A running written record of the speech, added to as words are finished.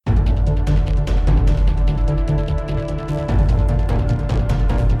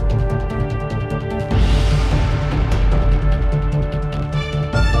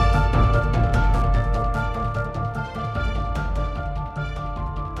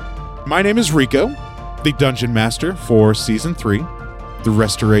My name is Rico, the Dungeon Master for Season 3, the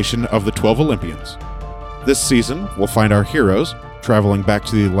restoration of the 12 Olympians. This season, we'll find our heroes traveling back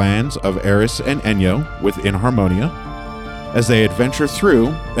to the lands of Eris and Enyo within Harmonia, as they adventure through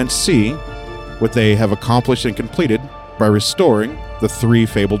and see what they have accomplished and completed by restoring the 3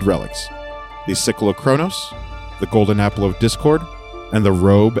 fabled relics, the Sickle of Kronos, the Golden Apple of Discord, and the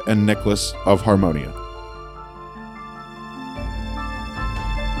Robe and Necklace of Harmonia.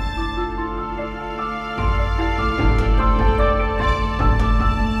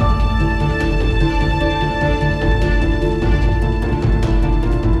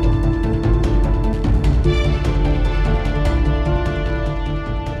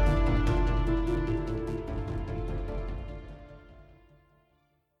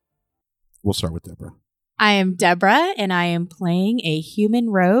 We'll start with Deborah. I am Deborah, and I am playing a human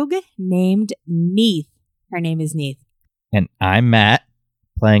rogue named Neith. Her name is Neith. And I'm Matt,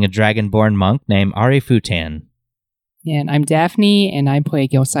 playing a dragonborn monk named Ari Futan. And I'm Daphne, and I play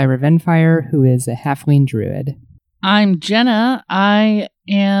Gilcyra Venfire, who is a halfling druid. I'm Jenna. I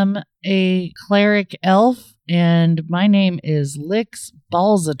am a cleric elf, and my name is Lix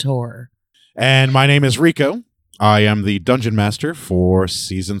Balzator. And my name is Rico. I am the Dungeon Master for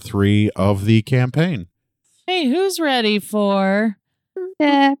Season 3 of the campaign. Hey, who's ready for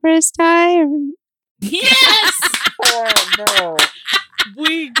Deborah's Diary? Yes! Oh, no.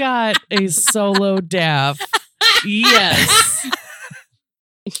 We got a solo Daph. Yes.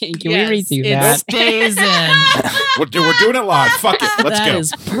 Can we redo that? It stays in. We're doing it live. Fuck it. Let's go. That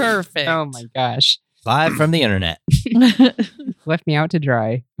is perfect. Oh my gosh. Live from the internet. Left me out to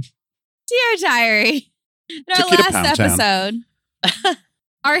dry. Dear Diary, in our Chiquita last Pound episode,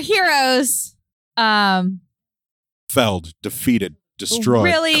 our heroes Felled, defeated, destroyed,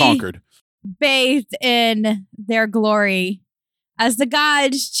 really conquered. bathed in their glory as the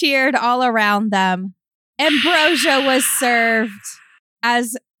gods cheered all around them. Ambrosia was served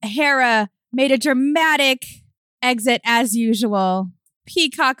as Hera made a dramatic exit as usual.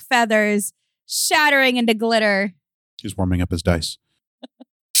 Peacock feathers shattering into glitter. He's warming up his dice.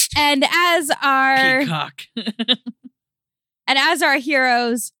 And as our Peacock. and as our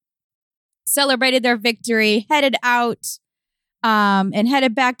heroes celebrated their victory, headed out and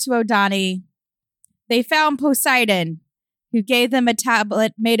headed back to Odani, they found Poseidon, who gave them a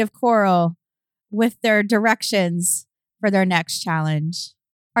tablet made of coral with their directions for their next challenge.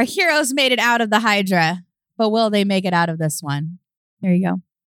 Our heroes made it out of the Hydra, but will they make it out of this one? There you go.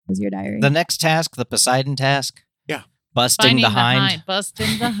 That was your diary. The next task, the Poseidon task. Yeah. Busting Finding the hind.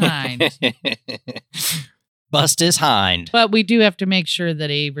 Busting the hind. Bust his hind. But we do have to make sure that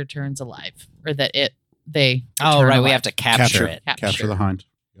A returns alive. Or that they Oh, return right. alive. We have to capture it. Capture the hind.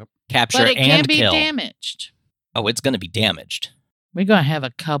 Yep. Capture But it and can't be kill. damaged. Oh, it's going to be damaged. We're going to have a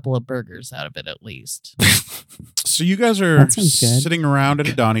couple of burgers out of it at least. So you guys are That sounds good. sitting around at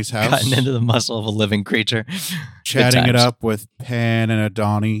Adani's house, Cutting into the muscle of a living creature. chatting Good it times. up with Pan and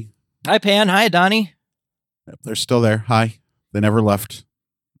Adani. Hi, Pan. Hi, Donnie. Yep, they're still there. Hi. They never left.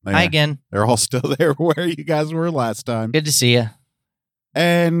 Hi again. They're all still there where you guys were last time. Good to see you.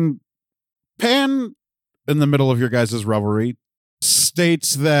 And Pan, in the middle of your guys' revelry,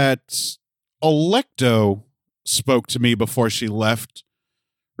 states that Electo spoke to me before she left.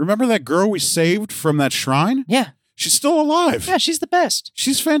 Remember that girl we saved from that shrine? Yeah. She's still alive. Yeah, she's the best.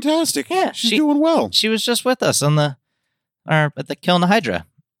 She's fantastic. Yeah, She's she- doing well. She was just with us on at the killing the Hydra.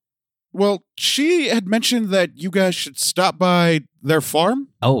 Well, she had mentioned that you guys should stop by their farm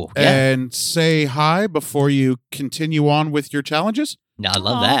Oh, yeah. and say hi before you continue on with your challenges. No, I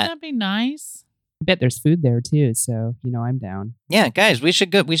love Aw, that. That'd be nice. I bet there's food there too, so I'm down. Yeah, guys, we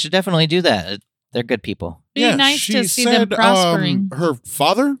should definitely do that. They're good people. Be nice she to see them said, prospering. her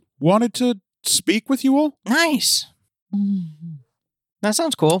father wanted to speak with you all. Nice. Mhm. That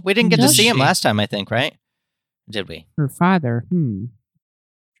sounds cool. We didn't get to Does see him she? last time, I think, right? Did we? Her father, trying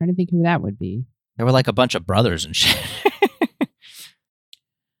to think who that would be. There were like a bunch of brothers and shit.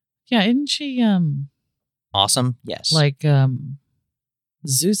 Yeah, isn't she Awesome. Yes. like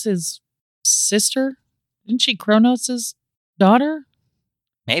Zeus's sister? Isn't she Kronos' daughter?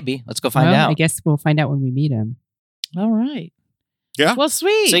 Maybe. Let's go find Well, out. I guess we'll find out when we meet him. All right. Yeah. Well,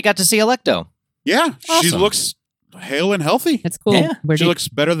 sweet. So you got to see Electo. Yeah, she Awesome. looks hale and healthy. That's cool. Yeah, She looks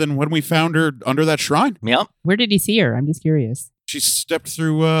better than when we found her under that shrine. Yep. Where did he see her? I'm just curious. She stepped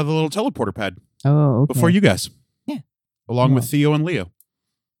through the little teleporter pad Oh, okay. before you guys. Yeah. Along with Oh. Theo and Leo.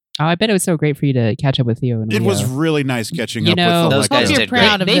 Oh, I bet it was so great for you to catch up with Theo and It Leo. was really nice catching You up know, with those Electo. guys Hope you're did proud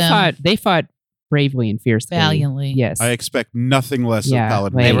great. of they them. fought bravely and fiercely. Valiantly. Yes. I expect nothing less Yeah, of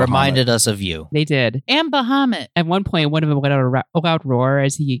Paladin. like- They Bahamut. reminded us of you. They did. And Bahamut. At one point, one of them let out a loud roar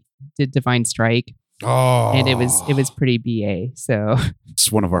as he did Divine Strike, Oh, and it was pretty BA. So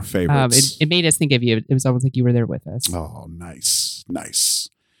it's one of our favorites. it made us think of you. It was almost like you were there with us. Oh, nice.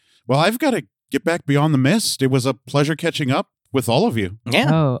 Well, I've got to get back beyond the mist. It was a pleasure catching up with all of you.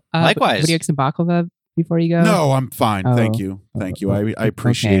 Yeah. Oh, likewise. Would you like some baklava before you go? No, I'm fine. Oh. Thank you. I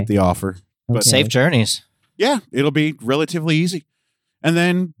appreciate Okay. the offer. But Safe journeys. yeah, it'll be relatively easy. And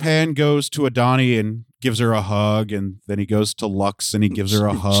then Pan goes to Adani and gives her a hug, and then he goes to Lux and he gives her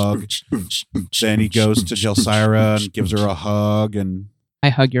a hug. Then he goes to Jelsira and gives her a hug, and I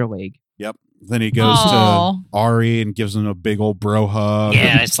hug your leg. then he goes Aw. to Ari and gives him a big old bro hug.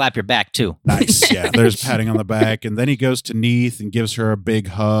 Yeah, I slap your back too. Nice. Yeah, there's patting on the back. And then he goes to Neith and gives her a big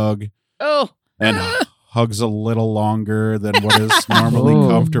hug Oh. and hugs a little longer than what is normally Oh.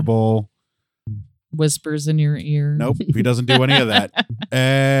 comfortable. Whispers in your ear. Nope, he doesn't do any of that.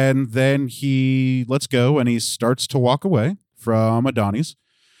 And then he lets go and he starts to walk away from Adani's.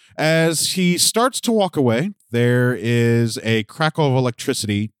 As he starts to walk away, there is a crackle of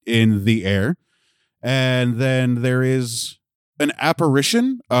electricity in the air. And then there is an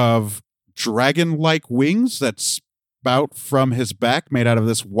apparition of dragon-like wings that spout from his back, made out of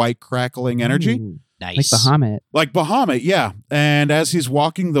this white crackling energy. Ooh, Nice. like Bahamut. Like Bahamut, yeah. And as he's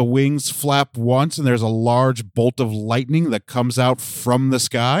walking, the wings flap once, and there's a large bolt of lightning that comes out from the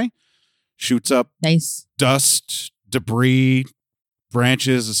sky, shoots up Nice. dust, debris,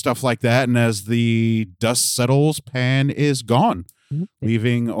 branches, and stuff like that. And as the dust settles, Pan is gone,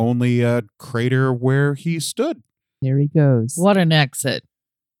 leaving only a crater where he stood. There he goes. What an exit.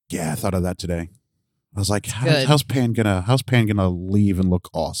 Yeah, I thought of that today. I was like, good. how's Pan gonna leave and look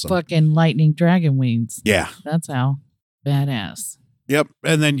awesome? Fucking lightning dragon wings. Yeah. That's how. Badass. Yep.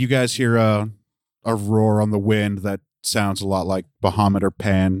 And then you guys hear a roar on the wind that sounds a lot like Bahamut or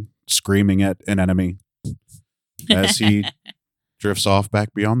Pan screaming at an enemy as he drifts off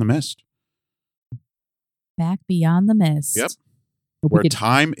back beyond the mist, Back beyond the mist. Yep. Hope where we get,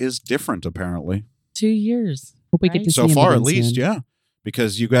 time is different, apparently. 2 years. hope we get right? to So see him far, again at least, soon. yeah.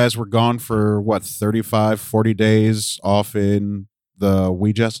 Because you guys were gone for, 35, 40 days off in the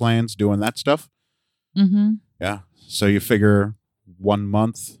Ouija's lands doing that stuff? Mm-hmm. Yeah. So you figure 1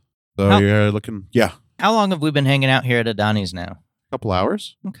 month. So How- you're looking, How long have we been hanging out here at Adani's now? a couple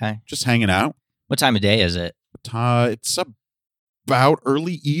hours. Okay. Just hanging out. What time of day is it? It's about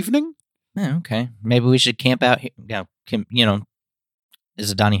early evening. Oh, okay. Maybe we should camp out here.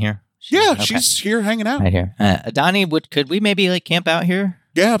 Is Adani here? Yeah, Okay. she's here hanging out. right here. Adani, could we maybe camp out here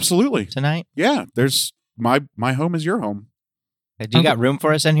Yeah, absolutely. tonight? Yeah, there's my home is your home. Do you got room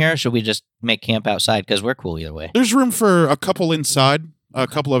for us in here? Or should we just make camp outside? Because we're cool either way. There's room for a couple inside. A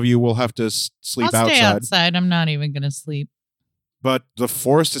couple of you will have to sleep I'll stay outside. outside. I'm not even going to sleep. But the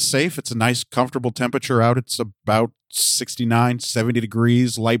forest is safe. It's a nice, comfortable temperature out. It's about 69, 70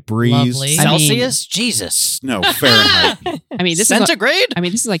 degrees, light breeze. Lovely. I mean- Celsius? Jesus. No, Fahrenheit. I mean, this is Centigrade?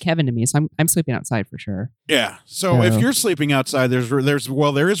 this is like heaven to me. So I'm sleeping outside for sure. Yeah. So if No. you're sleeping outside, there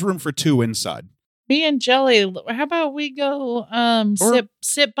is room for two inside. Me and Jelly, how about we go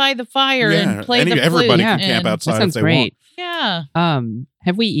sit by the fire and play the flute? everybody Yeah. can camp and- outside That if sounds they great. Yeah.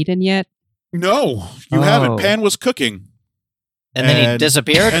 Have we eaten yet? want. No, you Oh. haven't. Pan was cooking. And then he And-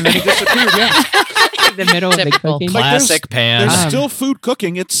 disappeared? And then he disappeared, yeah. In the middle of the Typical. cooking. Like, there's- Classic Pan. There's Um, still food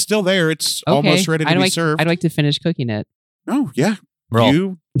cooking. It's still there. It's Okay. almost ready to be like, served. I'd like to finish cooking it. Oh, yeah. Roll.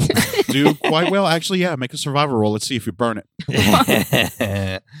 You do quite well. Actually, yeah, make a survival roll. Let's see if you burn it.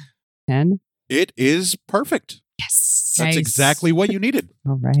 10. It is perfect. Yes. That's Nice. exactly what you needed.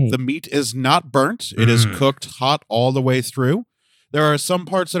 All right. The meat is not burnt. It is Mm. cooked hot all the way through. There are some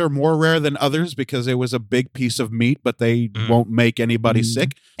parts that are more rare than others because it was a big piece of meat, but they won't make anybody Mm.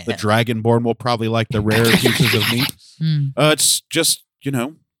 sick. The Dragonborn will probably like the rarer pieces of meat. Mm. It's just,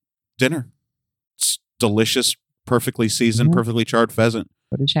 dinner. It's delicious, perfectly seasoned, Yeah. perfectly charred pheasant.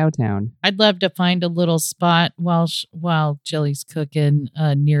 Go to Chowtown. I'd love to find a little spot while Jelly's cooking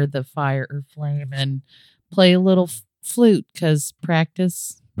near the fire or flame and play a little flute because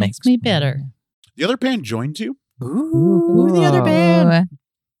practice makes me better. The other Pan joins you? Ooh, the other band.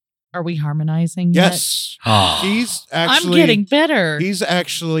 Are we harmonizing yet? Yes. Oh. He's I'm actually getting better. He's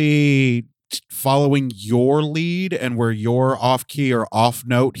actually following your lead, and where you're off key or off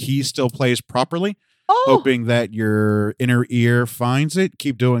note, he still plays properly, hoping that your inner ear finds it.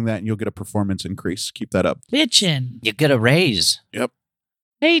 Keep doing that, and you'll get a performance increase. Keep that up. bitchin'. You get a raise. Yep.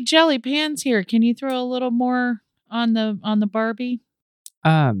 Hey, Jelly, Pan's here. Can you throw a little more on the Barbie?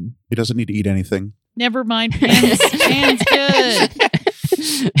 He doesn't need to eat anything. Never mind. Pan's good.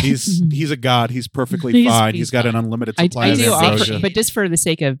 He's a god. He's perfectly He's fine. He's got an fine. unlimited I supply of do offer, ambrosia. but just for the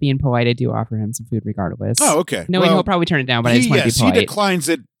sake of being polite, I do offer him some food regardless. Oh, okay. Knowing Well, he'll probably turn it down, but I just want to be he polite. declines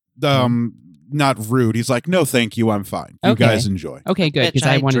it. Not rude. He's like, no, thank you. I'm fine. You Okay. guys enjoy. Okay, good, Bitch, because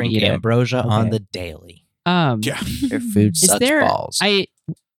I wanted to drink eat it. ambrosia on Okay. the daily. Yeah. Their food Is sucks there? balls.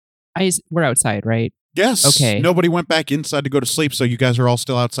 We're outside, right? Yes. Okay. Nobody went back inside to go to sleep, so you guys are all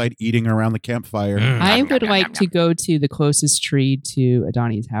still outside eating around the campfire. I would like to go to the closest tree to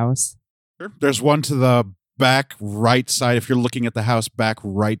Adani's house. Sure. There's one to the back right side. If you're looking at the house, back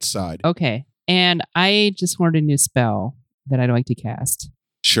right side. Okay, and I just learned a new spell that I'd like to cast.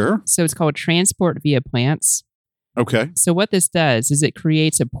 Sure. So it's called Transport via Plants. Okay. So what this does is it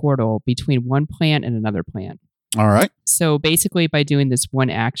creates a portal between one plant and another plant. All right. So basically, by doing this one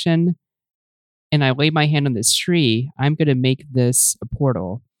action, and I lay my hand on this tree, I'm going to make this a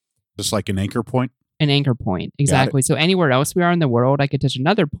portal, Just like an anchor point. an anchor point. Exactly. So anywhere else we are in the world, I could touch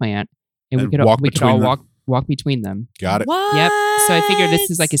another plant, and And we could walk all between them. walk between them. Got it. What? Yep. So I figure this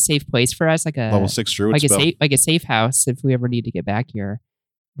is like a safe place for us, like a Level 6 druid spell. like a safe house. If we ever need to get back here,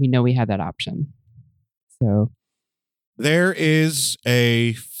 we know we have that option. So There is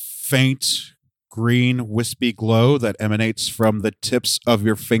a faint green wispy glow that emanates from the tips of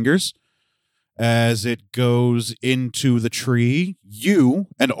your fingers. As it goes into the tree, you,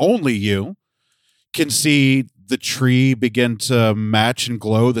 and only you, can see the tree begin to match and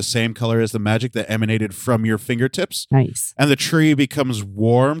glow the same color as the magic that emanated from your fingertips. nice. And the tree becomes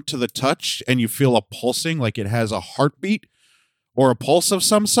warm to the touch, and you feel a pulsing like it has a heartbeat or a pulse of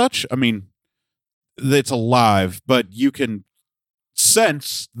some such. I mean, it's alive, but you can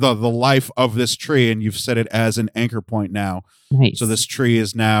sense the life of this tree, and you've set it as an anchor point now. Nice. So this tree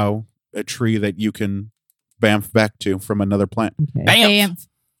is now a tree that you can bamf back to from another plant. Okay. Bam!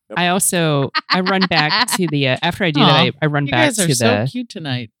 I also I run back to the after I do that I run You back guys are to so the cute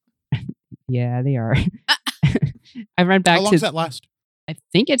tonight. yeah they are. I run back How long to does that last? I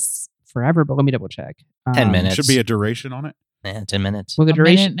think it's forever, but let me double check. 10 minutes. Should be a duration on it. 10 minutes. Well, the A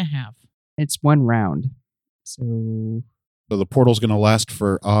duration minute and a half. it's one round. So, So the portal's going to last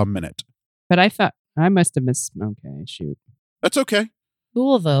for a minute. but I thought I must have missed. Okay, shoot. That's okay.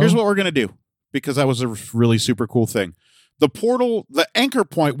 Cool though. Here's what we're going to do, because that was a really super cool thing. The portal, the anchor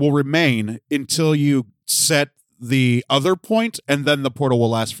point will remain until you set the other point, and then the portal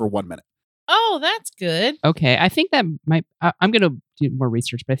will last for 1 minute. Oh, that's good. Okay, I think that might. I'm gonna do more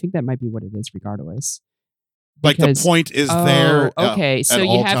research, but I think that might be what it is, regardless. Like Because- the point is Oh, there. okay, so at you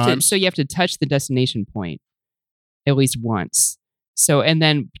all have times. to touch the destination point at least once. So and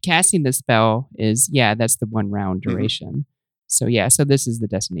then casting the spell is that's the 1 round Mhm. duration. So so this is the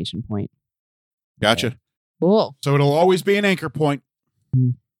destination point. Gotcha. Cool. So it'll always be an anchor point. Cool.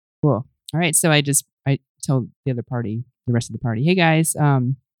 All right, so I tell the rest of the party, hey guys,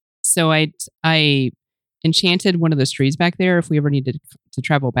 so I enchanted one of those trees back there. If we ever needed to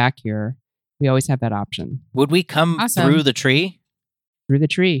travel back here, we always have that option Would we come Awesome. through the tree? through the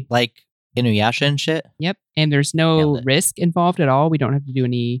tree. Like Inuyasha and shit? Yep, and there's no Nailed it. risk involved at all. We don't have to do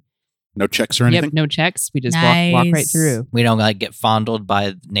any. No checks or anything. Yep, no checks. We just walk right Nice. through. We don't like get fondled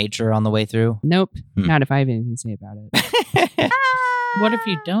by nature on the way through? Nope, Hmm. not if I have anything to say about it. What if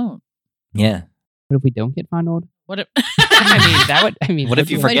you don't? Yeah. What if we don't get fondled? What if I mean, that would. I mean, What if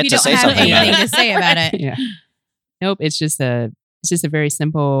you would- What if forget you to don't say have something about anything it? to say about it? Yeah. Nope. It's just a very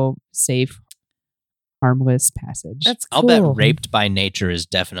simple, safe, harmless passage. That's cool. I'll bet Raped by Nature is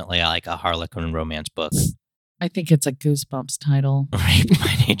definitely like a Harlequin romance book. I think it's a Goosebumps title. Raped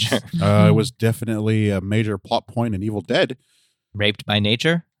by Nature. It was definitely a major plot point in Evil Dead. Raped by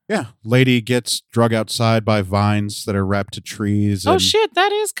Nature? Yeah. Lady gets drug outside by vines that are wrapped to trees. Oh and shit,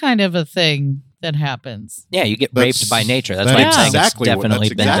 that is kind of a thing that happens. Yeah, you get that's- raped by nature. That's that why I'm is saying exactly it's definitely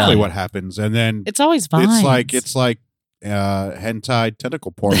that's been exactly done. what happens. And then It's always vines. it's like hentai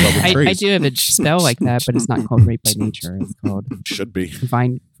tentacle porn but with trees. I do have a spell like that, but it's not called Rape by Nature. It's called Should be.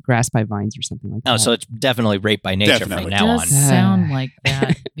 Vine Grass by Vines or something like that. Oh, so it's definitely Rape by Nature Definitely. from It now on. does sound like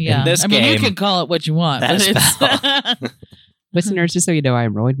that. Yeah. this I mean, you game, can call it what you want, that but it's Listeners, just so you know,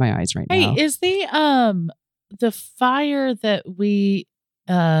 I'm rolling my eyes right Hey, now. is the fire that we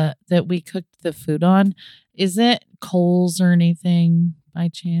cooked the food on, is it coals or anything by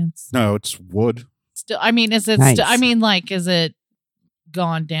chance? No, it's wood. Still, I mean, is it Nice. still, I mean, like, is it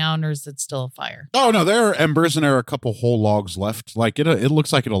gone down or is it still a fire? Oh no, there are embers and there are a couple whole logs left. Like it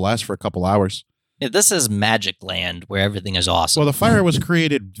looks like it'll last for a couple hours. Yeah, this is Magic Land where everything is awesome. Well, the fire was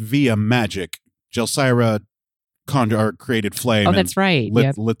created via magic. Jelsira created flame Oh, and that's right. lit,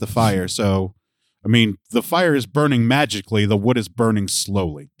 Yep. lit the fire. So, I mean, the fire is burning magically. The wood is burning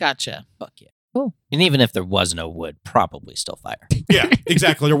slowly. Gotcha. Fuck yeah. And even if there was no wood, probably still fire. Yeah,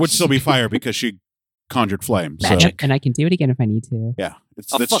 exactly. There would still be fire because she conjured flame. So, Magic. And I can do it again if I need to. yeah,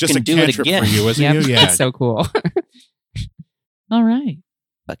 it's I'll just a fucking do it cantrip again. for you, isn't Yep. you? Yeah. It's so cool. All right.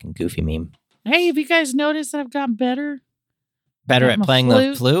 Fucking goofy meme. Hey, have you guys noticed that I've gotten better? Better Got at my playing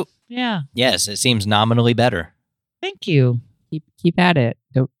the flute? Yeah. Yes, it seems nominally better. Thank you. keep at it.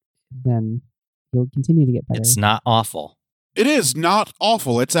 Then you'll continue to get better. It's not awful. It is not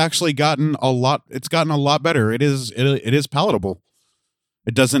awful. It's actually gotten a lot. It's gotten a lot better. It is palatable.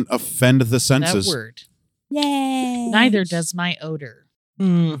 It doesn't offend the senses. That word. Yay. Neither does my odor.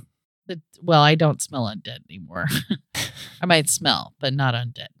 Well, I don't smell undead anymore. I might smell, but not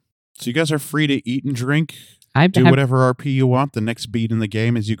undead. So you guys are free to eat and drink. I Do have, whatever RP you want. The next beat in the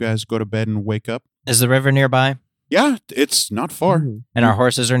game is you guys go to bed and wake up. Is the river nearby? Yeah, it's not far. Ooh. And our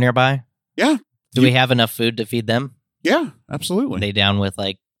horses are nearby? Yeah. Do we have enough food to feed them? Yeah, Are absolutely. they down with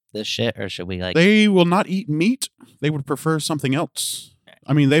like this shit, or should we like? They will not eat meat. They would prefer something else.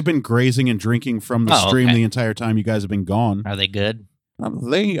 I mean, they've been grazing and drinking from the Oh, stream okay. the entire time you guys have been gone. Are they good?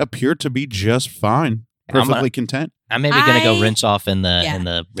 They appear to be just fine, I'm perfectly content. I'm maybe gonna go I- rinse off in the Yeah. in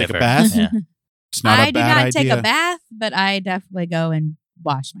the Take a river. bath? Yeah. It's not I a do bad not idea. take a bath, but I definitely go and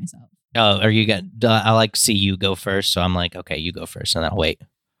wash myself. Oh, are you got? I like see you go first, so I'm like, okay, you go first, and I'll wait.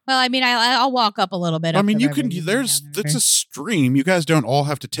 Well, I mean, I'll walk up a little bit. I up mean, the you river, can. go There's. down the It's river. a stream. You guys don't all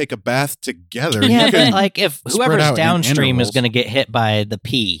have to take a bath together. Yeah, You but can, like if spread whoever's out in downstream is intervals. gonna get hit by the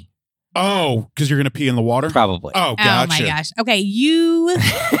pee, oh, because you're gonna pee in the water. probably. Oh, Oh gotcha. my gosh. Okay, you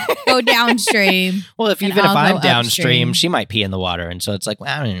go downstream. Well, if And even if I'll I'm go downstream, upstream. she might pee in the water, and so it's like,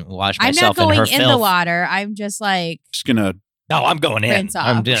 well, I didn't wash I'm myself not in her going in the filth. water. I'm just like She's gonna. No, I'm going in. Rinse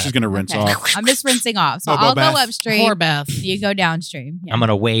I'm off. doing. She's gonna rinse okay. off. I'm just rinsing off. So Bobo I'll bath. go upstream. Whore bath. You go downstream. Yeah. I'm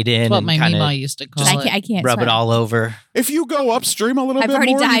gonna wade in That's what and my kind Mima of used to call I it. can't rub swim. it all over. If you go upstream a little I've bit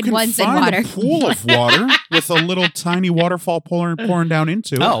already more, you died can once in find water. a pool of water with a little tiny waterfall pouring down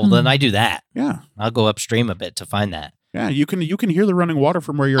into it. Oh, then I do that. Yeah, I'll go upstream a bit to find that. yeah. You can hear the running water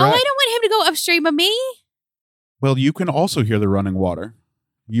from where you're Oh, I at. don't want him to go upstream of me. Well, you can also hear the running water.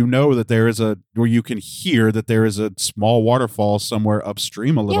 You know that there is you can hear that there is a small waterfall somewhere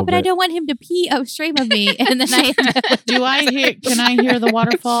upstream a little Yeah, but bit. I don't want him to pee upstream of me, and then I. Do I hear? Can I hear the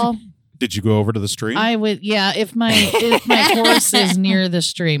waterfall? Did you go over to the stream? I would. Yeah, if my horse is near the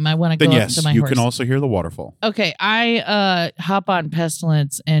stream, I want to then go yes, up to my you horse. can also hear the waterfall. Okay, I hop on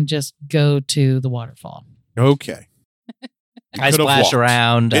Pestilence and just go to the waterfall. Okay. I could've splash walked.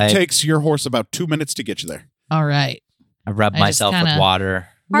 around. It I takes your horse about 2 minutes to get you there. All right. rub I just myself with kinda- water.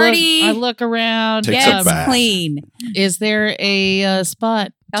 Party. I look around. Takes Yes, a bath. clean. Is there a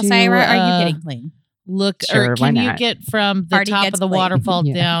spot? to, Elsyra, are you uh, getting clean? Look, Sure, or why can you not? get from the Party top gets of the clean. waterfall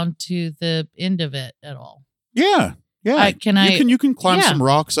Yeah. down to the end of it at all? Yeah. Yeah. You can climb Yeah. some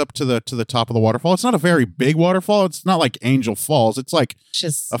rocks up to the top of the waterfall. It's not a very big waterfall. It's not like Angel Falls. It's like It's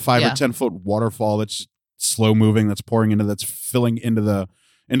just a 5 yeah. or 10 foot waterfall that's slow moving, that's pouring into, that's filling into the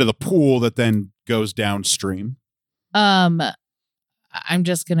pool that then goes downstream. I'm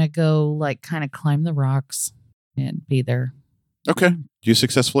just gonna go like kind of climb the rocks and be there. Okay. You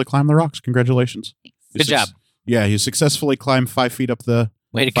successfully climb the rocks. Congratulations. You Good job. Yeah, you successfully climbed 5 feet up the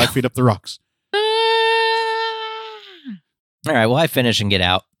Way to go. 5 feet up the rocks. All right. Well, I finish and get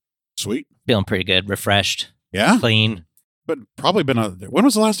out. Sweet. Feeling pretty good, refreshed, Yeah. clean. But probably been when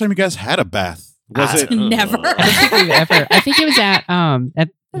was the last time you guys had a bath? Was it Never. I don't think we've ever. I think it was at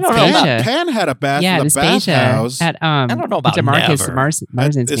I don't know about Spacia. Pan had a bath Yeah, in the the bathhouse. Spacia at I don't know about DeMarcus never.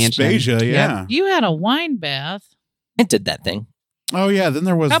 Marsden's It's mansion. Spacia, yeah. You had a wine bath. I did that thing. Oh yeah, then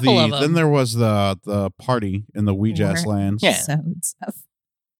there was Couple of 'em. then there was the party in the Ouija's lands. Yeah. So stuff.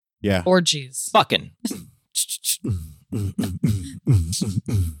 Yeah. Orgies. Fucking.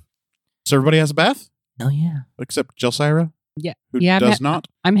 So everybody has a bath? Oh, yeah. Except Jelsira? Yeah. Who Yeah, does not?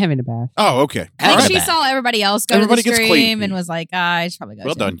 I'm having a bath. Oh, okay. I think Alright. she saw everybody else go Everybody to the gets stream clean. and was like, I should probably go.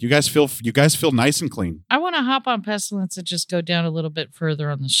 Well too. done. You guys feel nice and clean. I want to hop on Pestilence and just go down a little bit further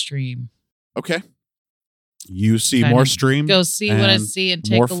on the stream. Okay. You see Kinda more stream. Go see what I and see and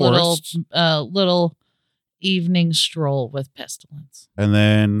take more a little forest. little evening stroll with Pestilence. And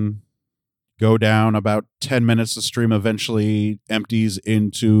then go down about 10 minutes. The stream eventually empties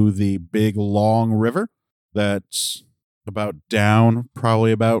into the big long river that's about down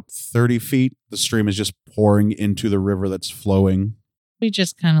probably about 30 feet. The stream is just pouring into the river that's flowing. We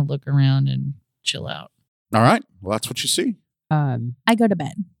just kind of look around and chill out. All right. Well, that's what you see. I go to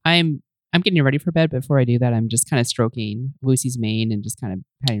bed. I'm getting ready for bed. Before I do that, I'm just kind of stroking Lucy's mane and just kind of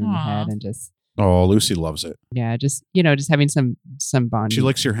patting her on the Aw. head and just Oh, Lucy loves it. just having some bonding. She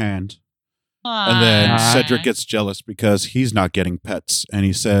licks your hand. And then Ah. Cedric gets jealous because he's not getting pets. And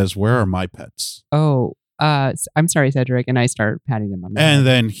he says, "Where are my pets?" Oh, I'm sorry, Cedric. And I start patting him on the And head.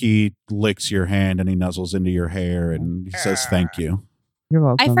 then he licks your hand and he nuzzles into your hair and he says, "Thank you." You're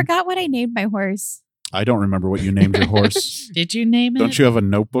welcome. I forgot what I named my horse. I don't remember what you named your horse. Did you name it? Don't you have a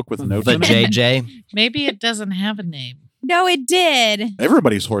notebook with notes The in it? JJ. Maybe it doesn't have a name. No, it did.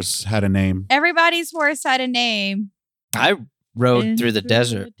 Everybody's horse had a name. Everybody's horse had a name. I rode through the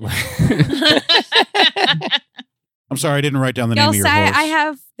desert. I'm sorry, I didn't write down the name of your horse. I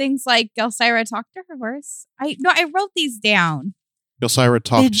have things like Gelsira talked to her horse. I wrote these down. Gelsira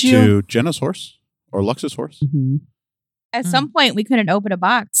talked Did you? to Jenna's horse or Lux's horse. Mhm. At some point, we couldn't open a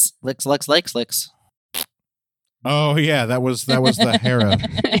box. Licks, licks, licks, licks. Oh yeah, that was the Hera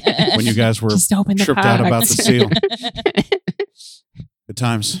when you guys were Just open the tripped out about the box. seal. Good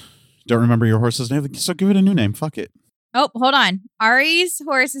times. Don't remember your horse's name, so give it a new name. Fuck it. Oh, hold on. Ari's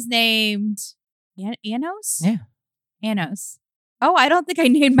horse is named Anos? Yeah. Anos. Oh, I don't think I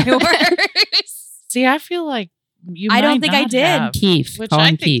named my horse. See, I feel like you. I don't might think I not did. have, Keith. which Call I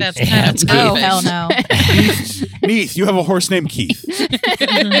him think Keith. that's Yeah, kind it's of Keith. Oh, creepy. hell no. Neith, you have a horse named Keith.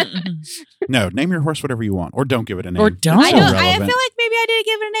 No, name your horse whatever you want, or don't give it a name. Or don't. It's I know. I feel irrelevant. like maybe I didn't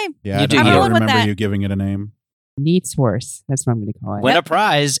give it a name. Yeah, You I do don't you. I'm with remember that. you giving it a name. Neith's horse. That's what I'm going to call it. Win a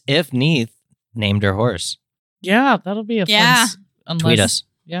prize if Neith named her horse. Yeah, that'll be a Yeah. fun. Unless, Tweet us.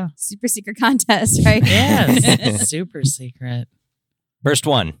 Yeah. Super secret contest, right? Yes. Super secret. First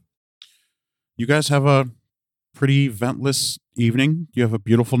one. You guys have a pretty ventless evening. You have a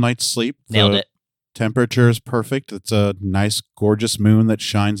beautiful night's sleep. Nailed The it. Temperature is perfect. It's a nice, gorgeous moon that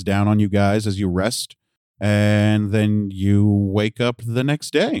shines down on you guys as you rest. And then you wake up the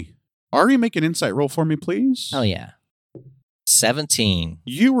next day. Ari, make an insight roll for me, please. Hell yeah. 17.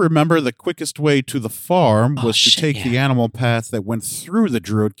 You remember the quickest way to the farm Oh, was to shit, take yeah. the animal path that went through the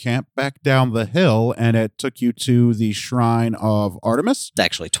druid camp back down the hill, and it took you to the shrine of Artemis. It's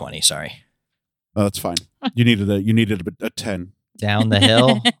actually 20, sorry. Oh, that's fine. You needed a 10. Down the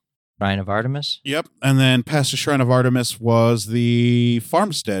hill. Shrine of Artemis. Yep. And then past the Shrine of Artemis was the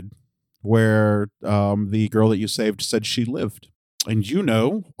farmstead where the girl that you saved said she lived. And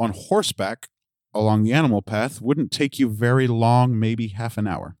on horseback along the animal path wouldn't take you very long, maybe half an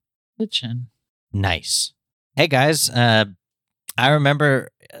hour. Kitchen. Nice. Hey guys, I remember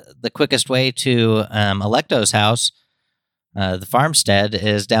the quickest way to Electo's house. The farmstead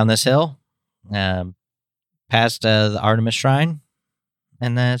is down this hill, past the Artemis Shrine,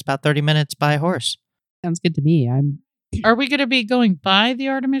 and then it's about 30 minutes by horse. Sounds good to me. Are we going to be going by the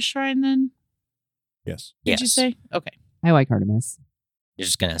Artemis Shrine then? Yes. Did you Yes. say? Okay. I like Artemis. You're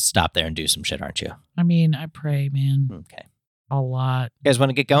just gonna stop there and do some shit, aren't you? I mean, I pray, man, Okay. a lot. You guys want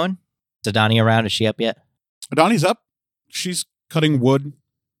to get going? Is Adani around? Is she up yet? Donnie's up. She's cutting wood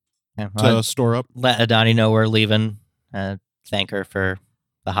Yeah, to well, store up. let Adani know we're leaving. Thank her for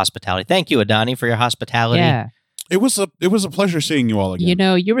the hospitality. Thank you, Adani, for your hospitality. Yeah. It was a pleasure seeing you all again. You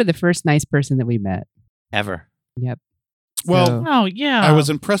know, you were the first nice person that we met. Ever. Yep. Well, So- Oh, yeah. I was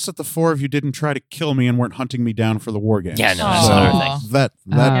impressed that the four of you didn't try to kill me and weren't hunting me down for the war games. Yeah, no, that's So another thing. That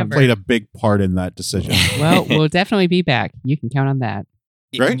Um, played a big part in that decision. well, we'll definitely be back. You can count on that.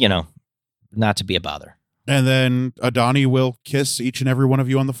 Great. You know, not to be a bother. And then Adani will kiss each and every one of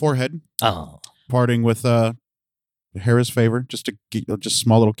you on the forehead, Oh, parting with Hera's favor, just a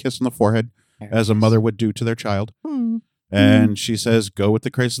small little kiss on the forehead, as a mother would do to their child. And she says, "Go with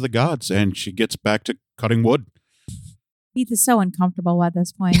the grace of the gods," and she gets back to cutting wood. Heath is so uncomfortable at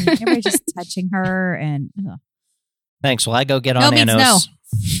this point. Everybody's just touching her and ugh. Thanks. Well, I go get No on means Anos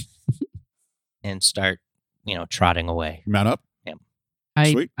and start, trotting away. Mount up.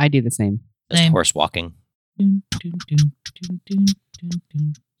 Sweet. I do the same. Just Same. horse walking. Dun, dun, dun, dun, dun, dun,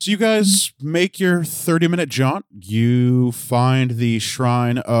 dun. So you guys make your 30-minute jaunt. You find the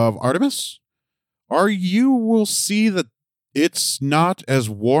shrine of Artemis. You will see that it's not as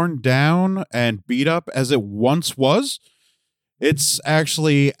worn down and beat up as it once was. It's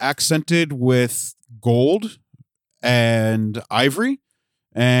actually accented with gold and ivory,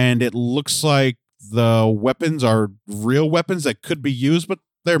 and it looks like the weapons are real weapons that could be used, but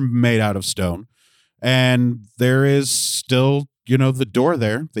they're made out of stone. And there is still, the door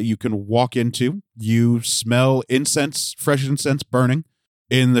there that you can walk into. You smell incense, fresh incense burning.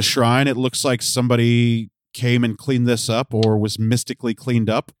 In the shrine, it looks like somebody came and cleaned this up or was mystically cleaned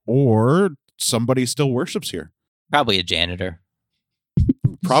up, or somebody still worships here. Probably a janitor,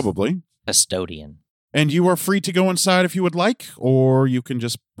 Probably. custodian. And you are free to go inside if you would like, or you can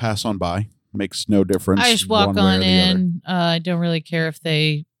just pass on by. Makes no difference. I just walk one way or on the other. in. I don't really care if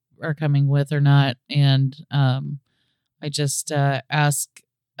they are coming with or not. And I just ask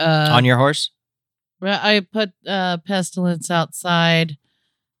On your horse? Well, I put Pestilence outside,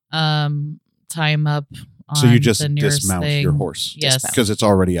 tie him up on So you just the nearest dismount thing. your horse. Yes. Because it's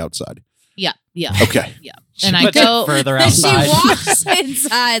already outside. Yeah. Okay. Yeah. And I Puts it go further And she outside. walks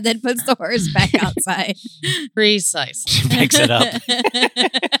inside, then puts the horse back outside. Precisely. She picks it up.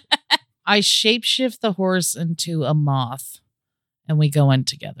 I shapeshift the horse into a moth and we go in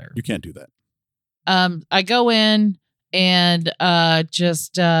together. You can't do that. I go in and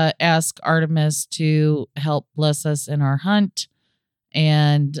just ask Artemis to help bless us in our hunt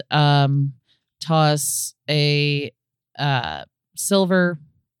and toss a silver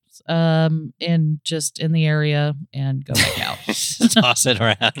in the area and go back out. Toss it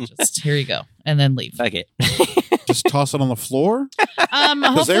around. Just here you go. And then leave. Fuck it. Just toss it on the floor.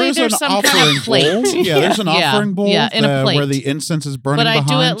 Hopefully there is there's an some offering kind of plate. bowl. Yeah, there's an Yeah, offering bowl yeah, in a plate. where the incense is burning But I behind.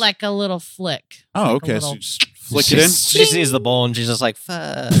 do it like a little flick. Oh, like a okay. So little- you just flick it in. She sees the bowl and she's just like,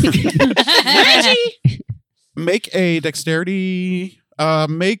 fuck. Reggie! Make a dexterity.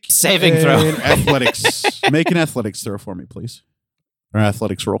 Make Saving an throw. athletics. Make an athletics throw for me, please. Or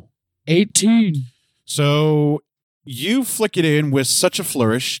athletics roll. 18. So you flick it in with such a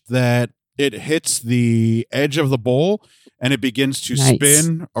flourish that it hits the edge of the bowl and it begins to Nice.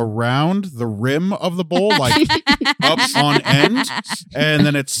 spin around the rim of the bowl, like up on end. And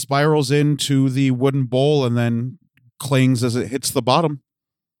then it spirals into the wooden bowl and then clings as it hits the bottom.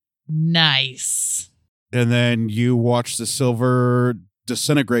 Nice. And then you watch the silver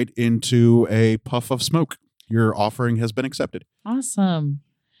disintegrate into a puff of smoke. Your offering has been accepted. Awesome.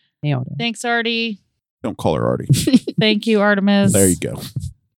 Nailed it. Thanks, Artie. Don't call her Artie. Thank you, Artemis. There you go.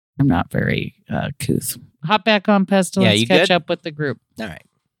 I'm not very couth. Hop back on Pestilence. Yeah, you catch good? up with the group. All right.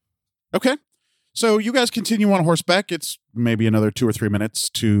 Okay. So you guys continue on horseback. It's maybe another 2 or 3 minutes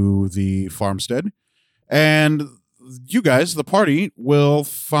to the farmstead. And you guys, the party, will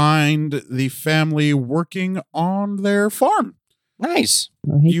find the family working on their farm. Nice.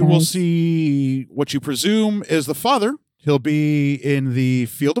 Oh, hey, You will guys. see what you presume is the father. He'll be in the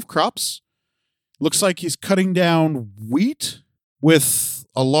field of crops. Looks like he's cutting down wheat with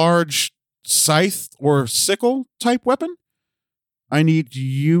a large scythe or sickle type weapon. I need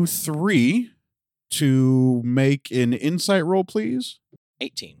you 3 to make an insight roll, please.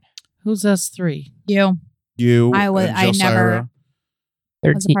 18. Who's us three? You. You, I and never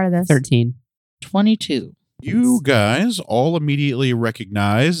Jelsira. was a part of this. 13. 22. You guys all immediately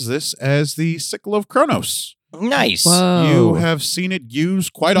recognize this as the sickle of Kronos. Nice. Whoa. You have seen it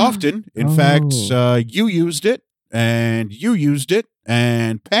used quite often. In Oh. fact, you used it, and you used it,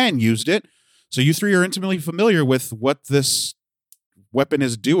 and Pan used it. So you 3 are intimately familiar with what this weapon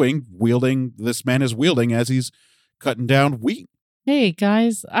is doing, this man is wielding as he's cutting down wheat. Hey,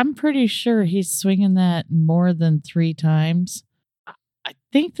 guys, I'm pretty sure he's swinging that more than 3 times. I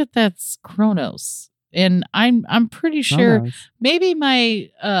think that's Kronos. And I'm pretty sure Kronos. maybe my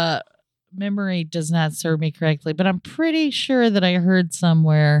memory does not serve me correctly, but I'm pretty sure that I heard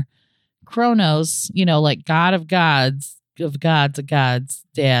somewhere Kronos, like God of gods,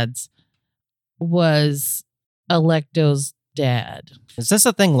 dads, was Electo's dad. Is this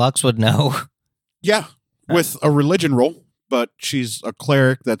a thing Lux would know? Yeah, with a religion roll, but she's a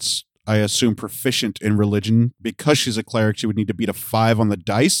cleric that's, I assume, proficient in religion. Because she's a cleric, she would need to beat a 5 on the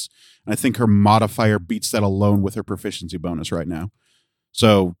dice. And I think her modifier beats that alone with her proficiency bonus right now.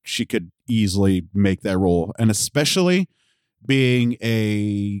 So she could easily make that roll. And especially being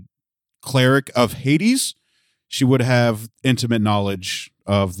a cleric of Hades, she would have intimate knowledge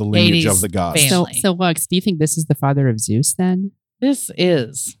of the lineage Hades of the gods. family. So, Lux, do you think this is the father of Zeus then? This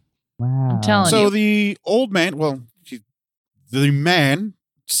is. Wow. I'm telling So you. the old man, the man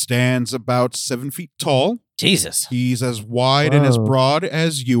stands about 7 feet tall. Jesus. He's as wide and as Whoa. broad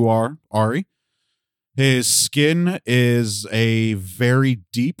as you are, Ari. His skin is a very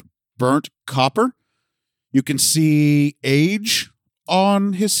deep, burnt copper. You can see age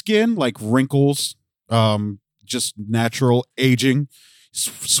on his skin, like wrinkles, just natural aging.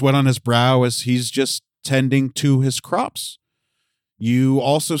 Sweat on his brow as he's just tending to his crops. You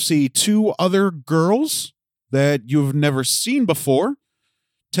also see 2 other girls that you've never seen before,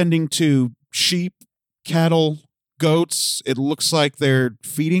 tending to sheep, cattle, goats. It looks like they're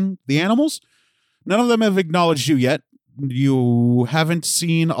feeding the animals. None of them have acknowledged you yet. You haven't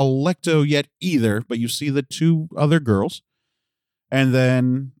seen Electo yet either, but you see the 2 other girls. And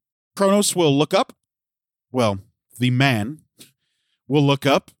then Kronos will look up. Well, the man will look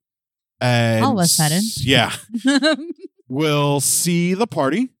up and All of a sudden. Yeah. will see the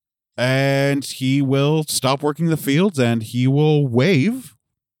party, and he will stop working the fields, and he will wave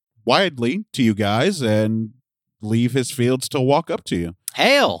widely to you guys and leave his fields to walk up to you.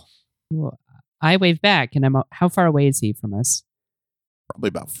 Hail. Well, I wave back, and how far away is he from us? Probably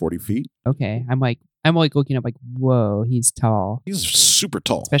about 40 feet. Okay, I'm like looking up, like, whoa, he's tall, He's super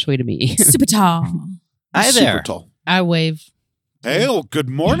tall. especially to me. Super tall. Hi He's there. Super tall. I wave. Hail, good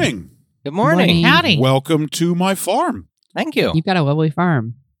morning. Good morning. Morning. Howdy. Welcome to my farm. Thank you. You've got a lovely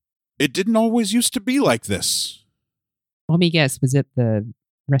farm. It didn't always used to be like this. Let me guess, was it the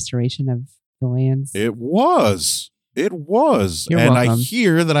restoration of the lands? It was. It was. You're and I welcome.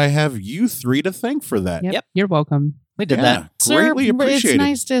 hear that I have you three to thank for that. Yep. Yep. You're welcome. We did Yeah, that. greatly Sir, appreciated. It's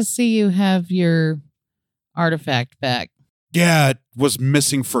nice to see you have your artifact back. Yeah, it was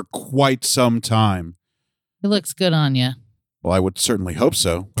missing for quite some time. It looks good on you. Well, I would certainly hope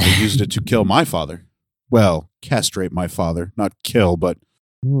so. I used it to kill my father. Well, castrate my father. Not kill, but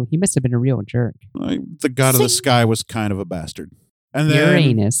Ooh, he must have been a real jerk. the god of the Sing. sky was kind of a bastard. And then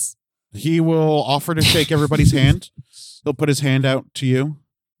Uranus. he will offer to shake everybody's hand. He'll put his hand out to you.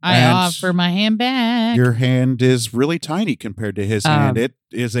 I And offer my hand back. Your hand is really tiny compared to his hand. It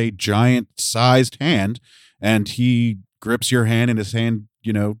is a giant-sized hand, and he grips your hand, and his hand,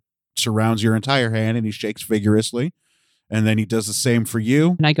 surrounds your entire hand, and he shakes vigorously. And then he does the same for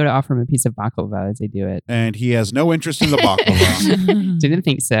you, And I go to offer him a piece of baklava as I do it. and he has no interest in the baklava. Didn't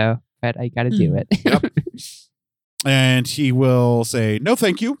think so, but I got to do it. Yep. And he will say, no,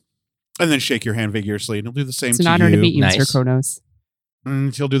 thank you, and then shake your hand vigorously, and he'll do the same It's to an honor you. to meet you, Nice. Mr. Kronos.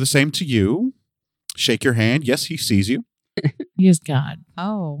 And he'll do the same to you. Shake your hand. Yes, he sees you. He is God.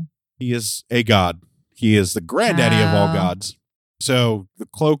 Oh. He is a god. He is the granddaddy of all Wow. gods. So the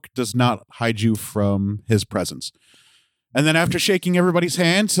cloak does not hide you from his presence. And then after shaking everybody's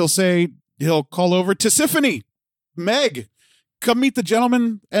hands, he'll call over to Tisiphone. Meg, come meet the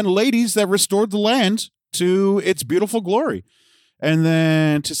gentlemen and ladies that restored the land to its beautiful glory. And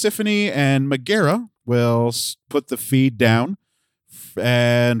then Tisiphone and Megara will put the feed down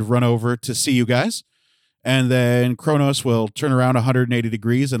and run over to see you guys. And then Kronos will turn around 180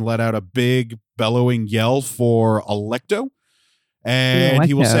 degrees and let out a big bellowing yell for Alecto. And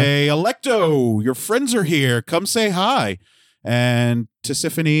he will Alecto. say, Alecto, your friends are here. Come say hi. And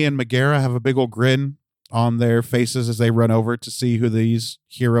Tisiphone and Megara have a big old grin on their faces as they run over to see who these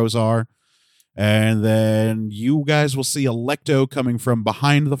heroes are. And then you guys will see Alecto coming from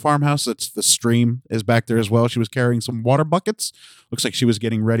behind the farmhouse. The stream is back there as well. She was carrying some water buckets. Looks like she was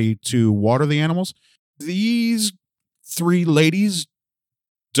getting ready to water the animals. These three ladies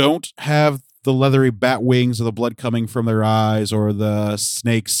don't have the leathery bat wings or the blood coming from their eyes or the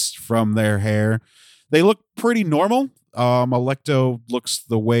snakes from their hair. They look pretty normal. Alecto looks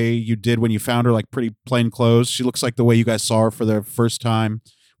the way you did when you found her, like pretty plain clothes. She looks like the way you guys saw her for the first time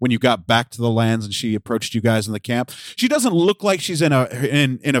when you got back to the lands and she approached you guys in the camp. She doesn't look like she's in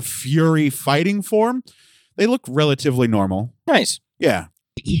a fury fighting form. They look relatively normal. Nice. Yeah.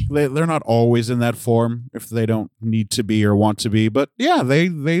 They're not always in that form if they don't need to be or want to be. But yeah, they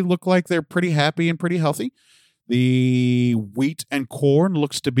look like they're pretty happy and pretty healthy. The wheat and corn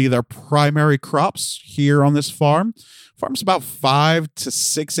looks to be their primary crops here on this farm. Farm's about 5 to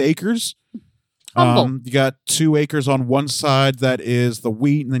 6 acres. Humble. You got 2 acres on one side that is the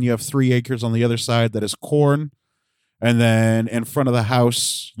wheat, and then you have 3 acres on the other side that is corn. And then in front of the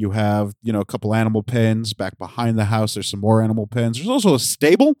house, you have, a couple animal pens. Back behind the house, there's some more animal pens. There's also a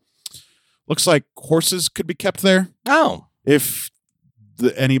stable. Looks like horses could be kept there Oh, if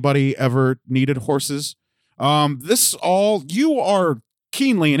anybody ever needed horses. You are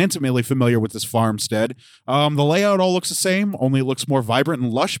keenly and intimately familiar with this farmstead. The layout all looks the same, only it looks more vibrant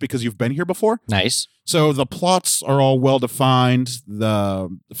and lush because you've been here before. nice. So the plots are all well defined. The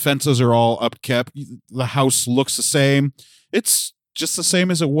fences are all upkept. The house looks the same. It's just the same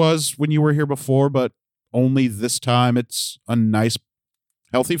as it was when you were here before, but only this time it's a nice,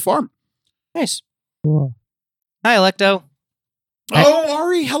 healthy farm. Nice. Cool. Hi, Electo. Oh,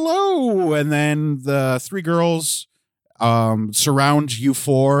 Ari, hello. And then the 3 girls surround you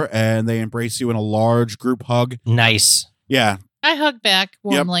 4 and they embrace you in a large group hug. Nice. Yeah, I hug back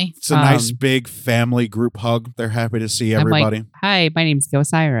warmly. it's a nice Um, big family group hug. They're happy to see I'm like, everybody. hi, my name's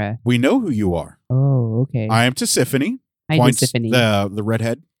Gosira. We know who you are. Oh, okay. I am Tisiphone. Hi, Points Tisiphone. the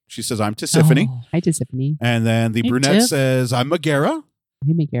redhead. She says, I'm Tisiphone. Oh. Hi, Tisiphone. And then the Hey, brunette Tiff. says, I'm Megara.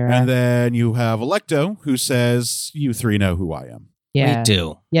 Hey, Megara. And then you have Alecto, who says, you 3 know who I am. yeah. We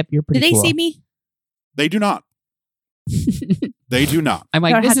do. Yep, you're pretty Did they cool. see me? They do not. They do not. I'm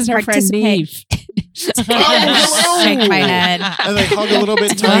like, Don't this have is to our friend participate. Neve. hello. Shake my head. And they hug a little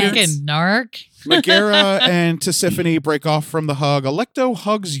bit tighter. Fucking narc. Megara and Tisiphone break off from the hug. Alecto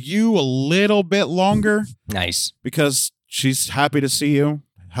hugs you a little bit longer Nice. because she's happy to see you,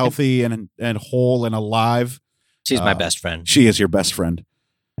 healthy and whole and alive. She's my best friend. She is your best friend.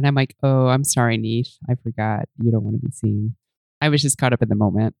 And I'm like, oh, I'm sorry, Neith. I forgot. You don't want to be seen. I was just caught up in the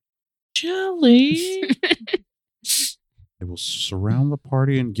moment. Jelly. They will surround the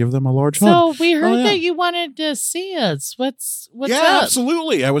party and give them a large hug. So we heard yeah. that you wanted to see us. What's yeah, up?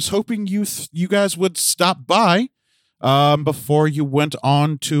 absolutely. I was hoping you guys would stop by before you went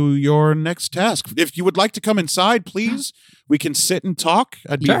on to your next task. If you would like to come inside, please, we can sit and talk.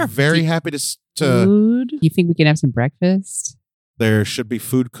 I'd be Sure. very happy to. Food. You think we can have some breakfast? There should be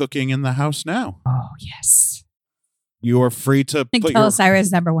food cooking in the house now. Oh, yes. You are free to I think put your.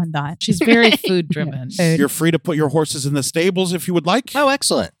 Belisira's number one thought. She's very food driven. Food. You're free to put your horses in the stables if you would like. Oh,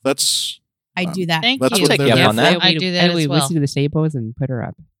 excellent. That's I do that. Thank That's you. what I'll take they're you up there on that. I do that and as we well. listen to the stables and put her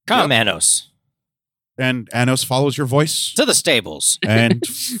up. Come, Manos. and Anos follows your voice To the stables. and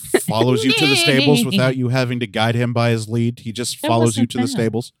follows you to the stables without you having to guide him by his lead. He just That follows you wasn't to the bad.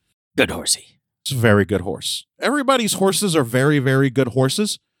 stables. Good horsey. It's a very good horse. Everybody's horses are very, very good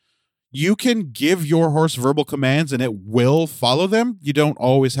horses. You can give your horse verbal commands and it will follow them. You don't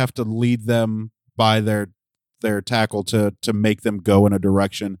always have to lead them by their tackle to make them go in a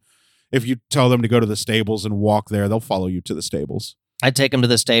direction. If you tell them to go to the stables and walk there, they'll follow you to the stables. I take him to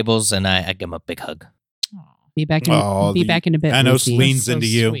the stables and I give him a big hug. Be back in, Oh, be the back in a bit. Anos Lucy. leans So into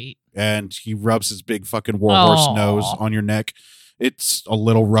you sweet. and he rubs his big fucking warhorse Aw. nose on your neck. It's a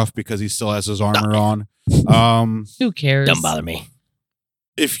little rough because he still has his armor on. Who cares? Don't bother me.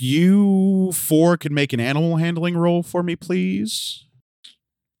 If you four could make an animal handling roll for me, please.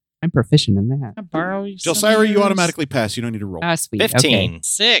 I'm proficient in that. I borrow you some Jelsira, you yours? automatically pass. You don't need to roll. Ah, sweet. 15. Okay.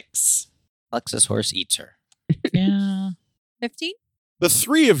 6. Alexa's horse eats her. Yeah. 15? The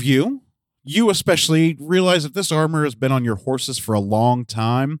three of you especially, realize that this armor has been on your horses for a long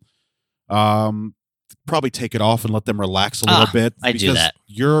time. Probably take it off and let them relax a little bit. I do because that.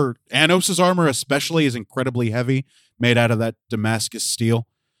 Your Anos's armor especially is incredibly heavy, made out of that Damascus steel.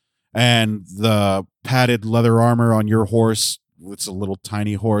 And the padded leather armor on your horse, it's a little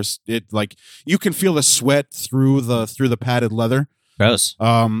tiny horse. It like you can feel the sweat through the padded leather. Gross.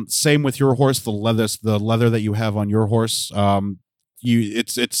 Same with your horse. The leather that you have on your horse,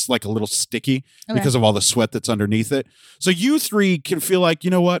 it's like a little sticky because of all the sweat that's underneath it. So you three can feel like, you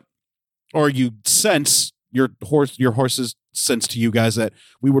know what, or you sense your horses sense to you guys that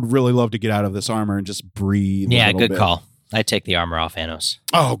we would really love to get out of this armor and just breathe. Yeah, a little good bit. call. I take the armor off Anos.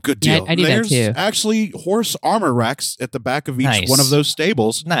 Oh, good Yeah, deal. I do that There's too. actually horse armor racks at the back of each Nice. one of those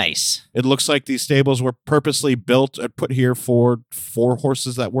stables. Nice. It looks like these stables were purposely built and put here for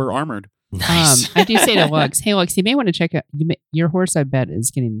horses that were armored. Nice. I do say to Lux, hey, Lux, you may want to check out your horse. I bet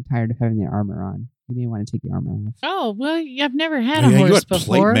is getting tired of having the armor on. You may want to take the armor off. Oh, well, I've never had Oh, a yeah, horse you had before.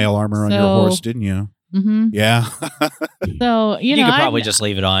 plate mail armor on your so- horse, didn't you? Mm-hmm. Yeah. So, you know, could probably just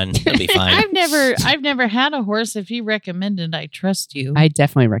leave it on. It'll be fine. I've never had a horse. If you recommend it, I trust you. I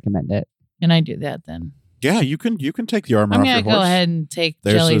definitely recommend it. Can I do that then? Yeah, you can take the armor I'm off your going to horse. go ahead and take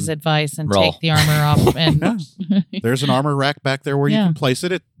There's Jelly's a- advice and Roll. take the armor off. And There's an armor rack back there where you Yeah. can place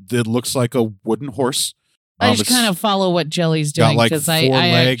it. It looks like a wooden horse. I just It's, kind of follow what Jelly's got doing like because 4 I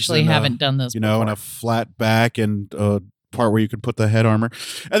legs actually and a- haven't done this you know, before. and a flat back and a part where you can put the head armor.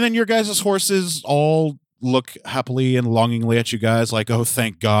 And then your guys' horses all look happily and longingly at you guys like, oh,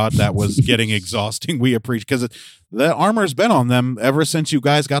 thank God that was getting exhausting. We appreciate because the armor's been on them ever since you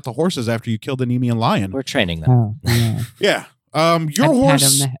guys got the horses after you killed the Nemean lion. We're training them. Oh, yeah. Yeah. Your I'd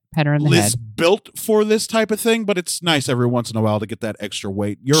horse pat her on the is head. built for this type of thing, but it's nice every once in a while to get that extra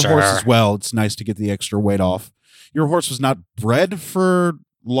weight. Your Sure. horse as well, it's nice to get the extra weight off. Your horse was not bred for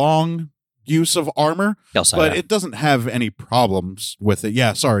long use of armor, Gelsira. but it doesn't have any problems with it.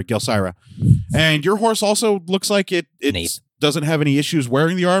 Yeah, sorry, Gelsira. And your horse also looks like it Neat. doesn't have any issues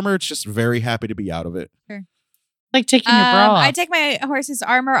wearing the armor. It's just very happy to be out of it. like taking your bra off. I take my horse's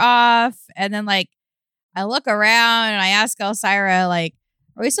armor off, and then I look around and I ask Elsira,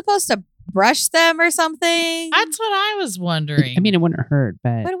 are we supposed to brush them or something? That's what I was wondering. I mean, it wouldn't hurt,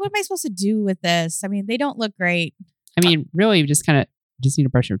 but what am I supposed to do with this? I mean, they don't look great. I mean, really, you just need to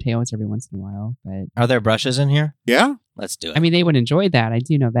brush your tails every once in a while. But Are there brushes in here? Yeah? Let's do it. I mean, they would enjoy that. I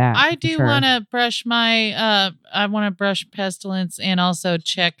do know that. I for do sure. want to brush my I want to brush Pestilence and also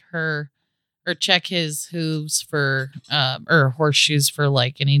check his hooves for or horseshoes for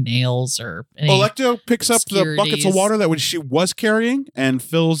any nails or any Electo picks up the buckets of obscurities. water that she was carrying and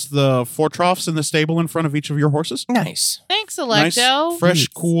fills the 4 troughs in the stable in front of each of your horses. nice. Thanks, Nice, Electo. fresh,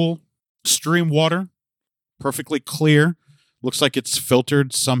 cool stream water, perfectly clear. Looks like it's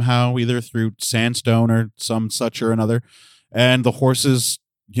filtered somehow, either through sandstone or some such or another. And the horses,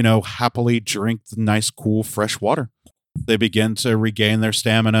 happily drink the nice, cool, fresh water. They begin to regain their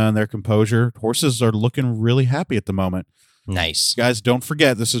stamina and their composure. Horses are looking really happy at the moment. Nice. Guys, don't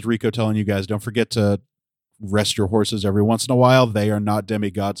forget, this is Rico telling you guys, don't forget to rest your horses every once in a while. They are not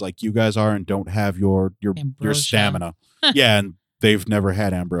demigods like you guys are and don't have your Ambrosia. stamina. Yeah, and they've never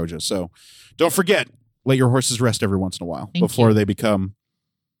had ambrosia. So don't forget, let your horses rest every once in a while Thank before you. they become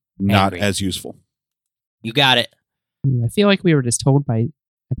not Angry. as useful. You got it. Ooh, I feel like we were just told by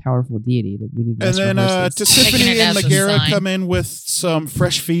a powerful deity that we need to And rest our then horses. Taking Tiffany it and as a Megara sign. come in with some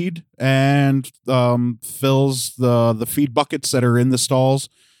fresh feed and fills the feed buckets that are in the stalls.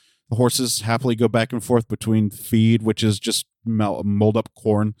 The horses happily go back and forth between feed, which is just mold up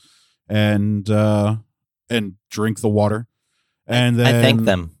corn, and drink the water. And then I thank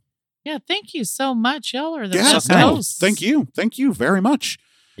them. Yeah, thank you so much. Y'all are the Yeah, best no, hosts. thank you very much.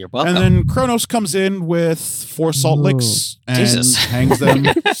 You're welcome. And then Kronos comes in with 4 salt Whoa. licks and Jesus. hangs them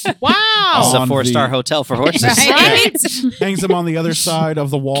It's Wow. Oh. a on 4-star the- hotel for horses. Right? hangs them on the other side of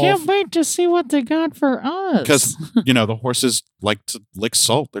the wall. Can't wait to see what they got for us. Because, the horses like to lick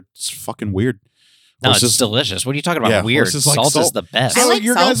salt. It's fucking weird. No, Horses- it's delicious. What are you talking about? Yeah, Weird. horses like Salt is salt. the best. I So like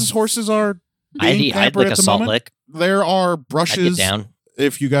your salt. guys' horses are I'd being lick pampered a at the salt moment. lick. There are I'd get brushes down.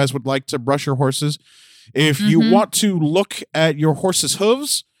 if you guys would like to brush your horses. If you Mhm. want to look at your horse's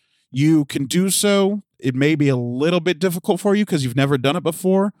hooves, you can do so. It may be a little bit difficult for you because you've never done it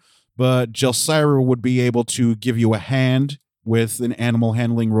before, but Jelsira would be able to give you a hand with an animal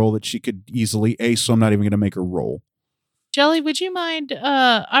handling roll that she could easily ace, so I'm not even going to make her roll. Jelly, would you mind?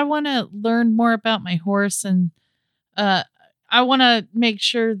 I want to learn more about my horse, and I want to make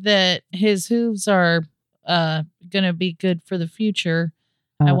sure that his hooves are going to be good for the future.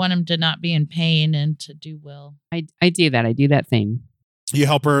 I Uh, want him to not be in pain and to do well. I do that. I do that thing. You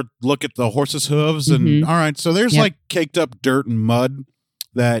help her look at the horse's hooves, and Mhm. all right, so there's Yep. like caked up dirt and mud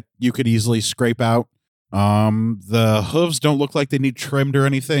that you could easily scrape out. The hooves don't look like they need trimmed or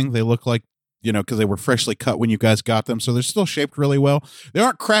anything. They look like, because they were freshly cut when you guys got them, so they're still shaped really well. They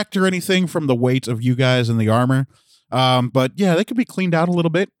aren't cracked or anything from the weight of you guys and the armor, but yeah, they could be cleaned out a little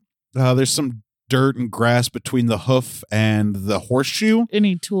bit. There's some dirt and grass between the hoof and the horseshoe.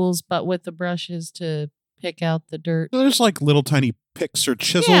 Any tools, but with the brushes to pick out the dirt. There's like little tiny picks or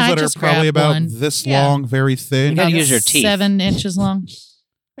chisels Yeah, I that are just probably grabbed about one. this Yeah. long, very thin. You gotta use your teeth. 7 inches long.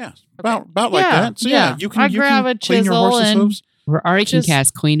 Yeah, about like Yeah, that. So yeah, yeah. you can I grab a clean your chisel horse's and- hooves. Or Ari can Just-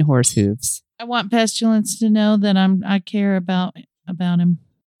 cast clean horse hooves. I want Pestilence to know that I care about him.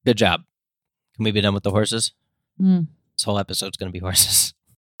 Good job. Can we be done with the horses? Mm. This whole episode's going to be horses.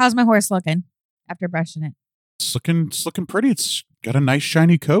 How's my horse looking after brushing it? It's looking pretty. It's got a nice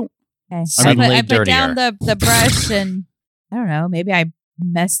shiny coat. Okay. Suddenly I put down dirtier. the brush and I don't know. Maybe I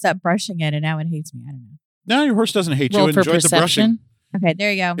messed up brushing it and now it hates me. I don't know. No, your horse doesn't hate Roll you. for Enjoy the brushing. perception. Okay,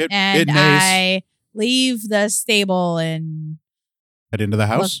 there you go. It and neighs. I leave the stable and Head into the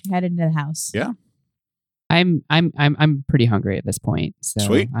house. head into the house. Yeah. I'm pretty hungry at this point, so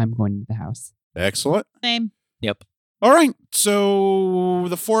Sweet. I'm going to the house. Excellent. Same. Yep. All right. So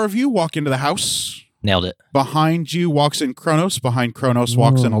the 4 of you walk into the house. Nailed it. Behind you walks in Kronos. Behind Kronos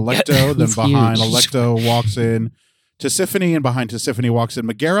walks in Whoa. Electo. Then He's behind huge. Electo walks in Tisiphone. And behind Tisiphone walks in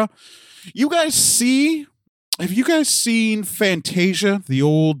Megara. Have you guys seen Fantasia, the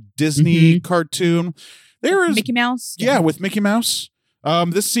old Disney cartoon? There is Mickey Mouse. Yeah, with Mickey Mouse.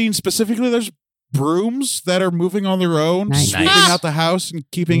 This scene specifically, there's brooms that are moving on their own, Nice. sweeping Nice. out the house and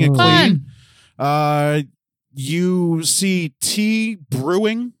keeping it Whoa. clean. Fun. You see tea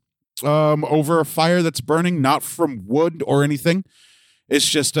brewing over a fire that's burning, not from wood or anything. It's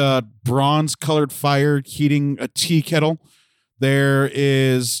just a bronze-colored fire heating a tea kettle. There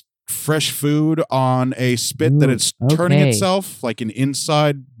is fresh food on a spit that Ooh, it's turning okay. itself like an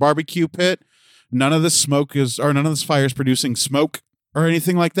inside barbecue pit. None of this fire is producing smoke or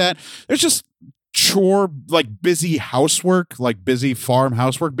anything like that. There's just busy housework, like busy farm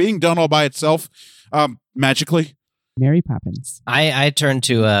housework being done all by itself, magically. Mary Poppins. I turn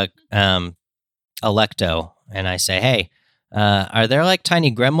to Electo and I say, hey, are there like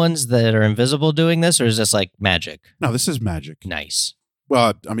tiny gremlins that are invisible doing this, or is this like magic? No, this is magic. Nice.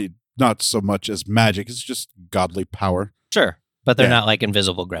 Well, I mean, not so much as magic. It's just godly power. Sure. But they're Yeah. not like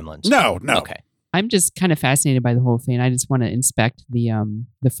invisible gremlins. No. Okay. I'm just kind of fascinated by the whole thing. I just want to inspect the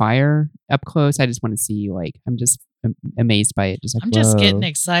fire up close. I just want to see, I'm just amazed by it. Just like, I'm just whoa. getting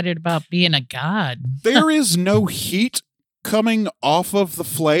excited about being a god. There is no heat coming off of the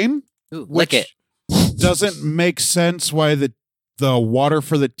flame, Ooh, which lick it. doesn't make sense why the water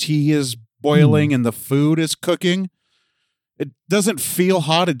for the tea is boiling and the food is cooking. It doesn't feel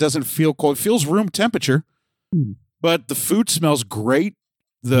hot. It doesn't feel cold. It feels room temperature, Hmm. but the food smells great.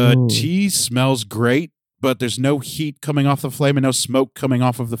 The Ooh. tea smells great. but there's no heat coming off the flame and no smoke coming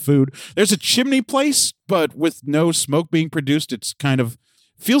off of the food. There's a chimney place, but with no smoke being produced, it's kind of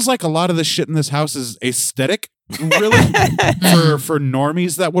feels like a lot of the shit in this house is aesthetic, really, for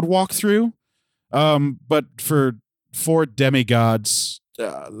normies that would walk through. But for demigods,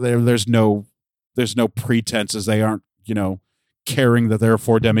 there's no pretenses. They aren't, caring that there are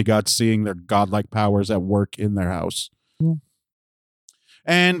 4 demigods seeing their godlike powers at work in their house. Yeah.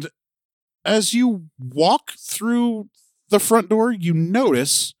 And as you walk through the front door, you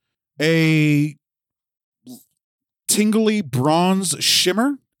notice a tingly bronze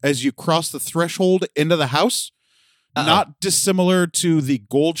shimmer as you cross the threshold into the house. Uh-oh. Not dissimilar to the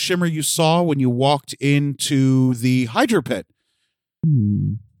gold shimmer you saw when you walked into the Hydra pit.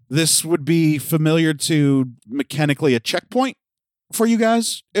 This would be familiar to mechanically a checkpoint for you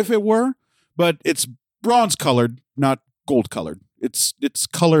guys, if it were, but it's bronze colored, not gold colored. It's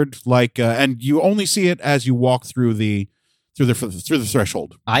colored like, and you only see it as you walk through the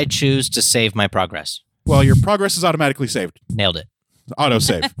threshold. I choose to save my progress. Well, your progress is automatically saved. Nailed it. Auto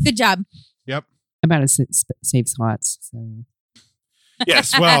save. Good job. Yep. I'm out of save slots, so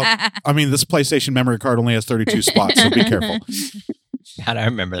Yes. Well, I mean, this PlayStation memory card only has 32 spots, so be careful. God, I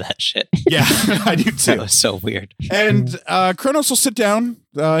remember that shit. Yeah, I do That too. was so weird. And Kronos will sit down.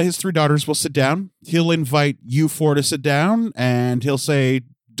 His 3 daughters will sit down. He'll invite you 4 to sit down, and he'll say,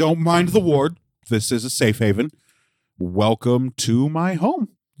 "Don't mind the ward. This is a safe haven. Welcome to my home."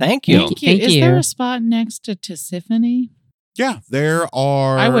 Thank you. Thank you. Thank Is you. there a spot next to Tisiphone? Yeah, there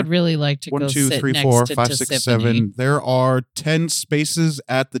are. I would really like to 1, go 2, sit 3, next 4, to 5, 6, Tisiphone. 7. There are 10 spaces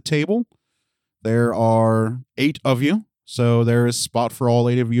at the table. There are 8 of you, so there is spot for all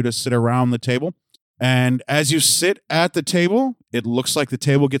 8 of you to sit around the table. And as you sit at the table, it looks like the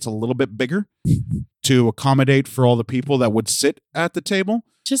table gets a little bit bigger to accommodate for all the people that would sit at the table.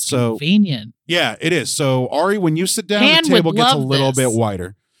 Just So- convenient. Yeah, it is. So Ari, when you sit down, Pan the table would gets a love little this. bit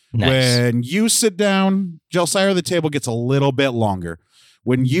wider. Nice. When you sit down, Jelsire, the table gets a little bit longer.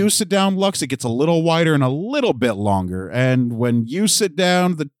 When you sit down, Lux, it gets a little wider and a little bit longer. And when you sit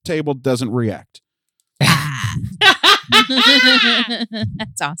down, the table doesn't react.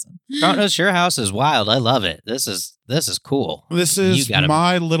 That's awesome. Kronos, your house is wild. I love it. This is cool. This is You got 'em.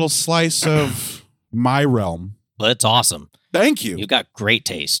 my little slice of my realm. Well, it's awesome. Thank you. You've got great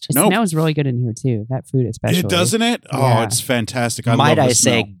taste. it Nope. smells really good in here too. That food especially. It doesn't it? Oh, Yeah. it's fantastic. I Might love I the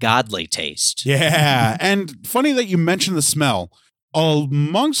say smell. godly taste? Yeah. And funny that you mentioned the smell.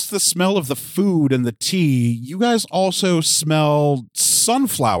 Amongst the smell of the food and the tea, you guys also smell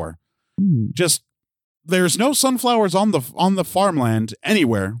sunflower. Just there's no sunflowers on the farmland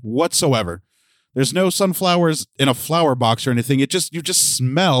anywhere whatsoever. There's no sunflowers in a flower box or anything. You just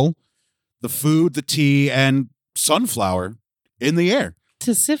smell the food, the tea, and sunflower in the air.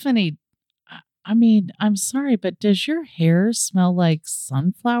 Tisiphone, I mean, I'm sorry, but does your hair smell like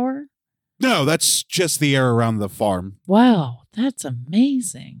sunflower? No, that's just the air around the farm. Wow, that's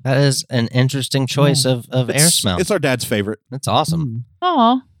amazing. That is an interesting choice of air smell. It's our dad's favorite. That's awesome.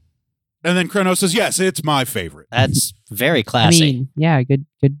 Oh, And then Kronos says, "Yes, it's my favorite." That's very I classy. mean, yeah, good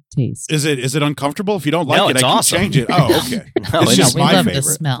taste. Is it uncomfortable? If you don't like No, it, it's I can awesome. change it. Oh, okay. No, It's it's, just we my love the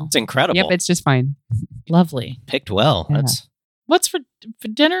favorite. smell. it's incredible. Yep, it's just fine. Lovely. Picked well. Yeah. That's What's for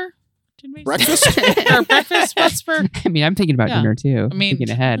dinner? Did we Breakfast? or breakfast? What's for? I mean, I'm thinking about Yeah. dinner too. I mean- thinking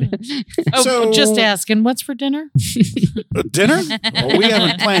ahead. Oh, So- just asking. What's for dinner? Dinner? Well, we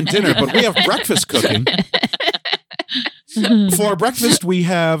haven't planned dinner, but we have breakfast cooking. For breakfast, we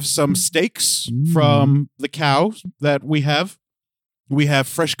have some steaks from the cow that we have. We have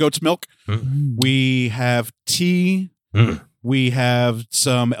fresh goat's milk. We have tea. Mm. We have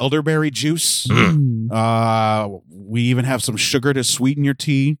some elderberry juice. We even have some sugar to sweeten your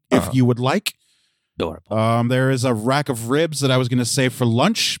tea if Uh-huh. you would like. adorable. There is a rack of ribs that I was going to save for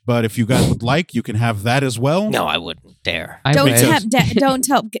lunch, but if you guys would like, you can have that as well. No, I wouldn't dare. I Don't would.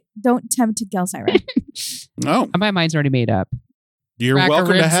 don't tempt Gelsira. No, My mind's already made up. you're Rack of welcome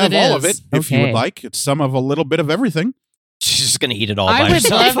to ribs have it all of it is. if you would Okay. like. It's some of a little bit of everything. She's just gonna eat it all I by would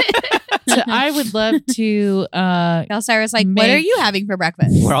herself. love I would love to. Gelsira's like, what are Make- you having for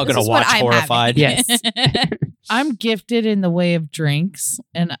breakfast? We're all This gonna is what watch I'm horrified. having." Yes. I'm gifted in the way of drinks,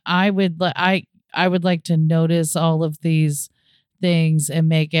 and I would like to notice all of these things and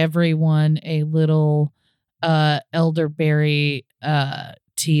make everyone a little elderberry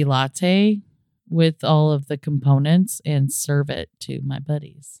tea latte with all of the components and serve it to my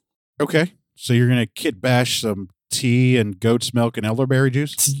buddies. Okay. So you're going to kit bash some tea and goat's milk and elderberry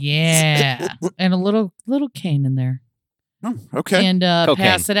juice? Yeah, and a little cane in there, Oh, okay. and Cocaine.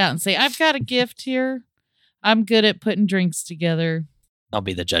 pass it out and say, "I've got a gift here. I'm good at putting drinks together. I'll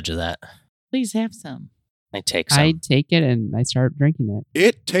be the judge of that. Please have some." I take some. I take it and I start drinking it.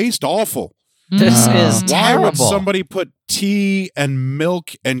 It tastes awful. This is Why would terrible. somebody put tea and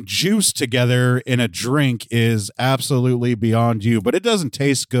milk and juice together in a drink is absolutely beyond you, but it doesn't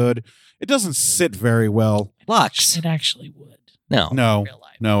taste good. It doesn't sit very well. Lux. It actually would. No. No, Real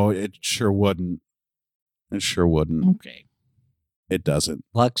life. no, it sure wouldn't. It sure wouldn't. Okay. It doesn't.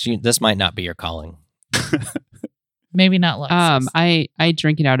 Lux, this might not be your calling. Maybe not Lexus. I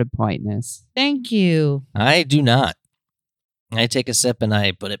drink it out of politeness. Thank you. I do not. I take a sip and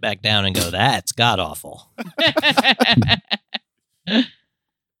I put it back down and go, that's god awful.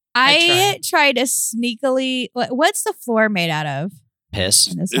 I try to sneakily. What's the floor made out of Piss.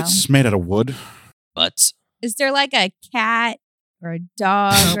 in this house? It's made out of wood. Butts. Is there like a cat or a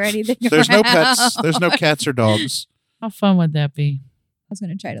dog or anything? There's no around? pets. There's no cats or dogs. How fun would that be? I was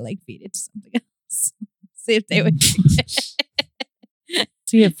gonna try to like feed it to something else. See if they would. drink it.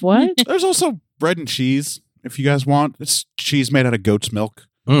 See if what? There's also bread and cheese if you guys want. It's cheese made out of goat's milk.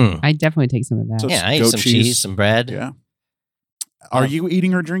 Mm. I definitely take some of that. So- Yeah, I eat goat some cheese. cheese, some bread. Yeah. Are you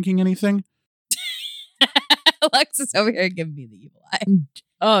eating or drinking anything? Alexis over here giving me the evil eye.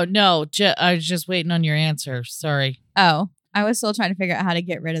 Oh no, I was just waiting on your answer. Sorry. Oh, I was still trying to figure out how to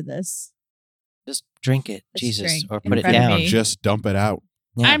get rid of this. Just drink it, Just Jesus, drink or in put it front of down. me. Just dump it out.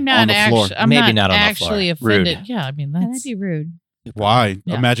 Yeah. I'm not the floor. actually. I'm Maybe not not on the actually floor. offended. Rude. Yeah, I mean That'd that's be rude. Why?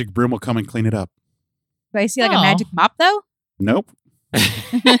 Yeah. A magic broom will come and clean it up. Do I see like a Oh. magic mop though? Nope.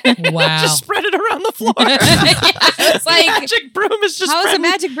 wow. Just spread it around the floor. It's like, magic broom is just how is a spreading-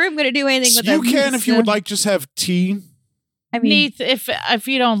 magic broom going to do anything with You a can if you would like just have tea. I mean, Neith, if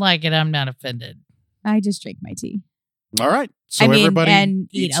you don't like it, I'm not offended. I just drink my tea. All right. So I mean, everybody and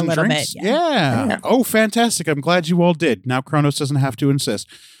eat eats a and little drinks? bit, yeah. Yeah. Oh, fantastic. I'm glad you all did. Now Kronos doesn't have to insist.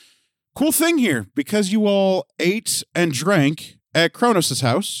 Cool thing here, because you all ate and drank at Kronos'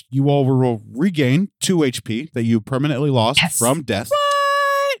 house, you all will regain 2 HP that you permanently lost Yes. from death.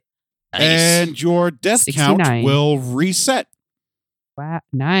 Nice. And your death count 69. will reset. Wow,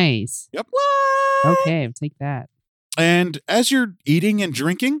 nice. Yep. Okay, I'll take that. And as you're eating and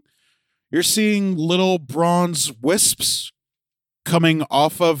drinking, you're seeing little bronze wisps coming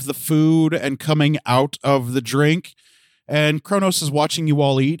off of the food and coming out of the drink. And Kronos is watching you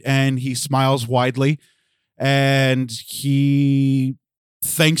all eat, and he smiles widely. And he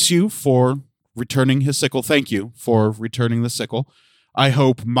thanks you for returning his sickle. Thank you for returning the sickle. I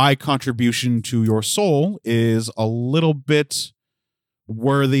hope my contribution to your soul is a little bit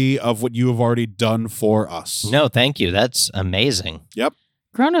worthy of what you have already done for us. No, thank you. That's amazing.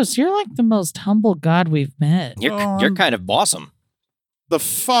 Kronos, you're like the most humble god we've met. You're kind of awesome. The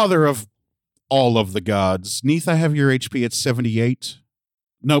father of all of the gods. Neith, I have your HP at 78.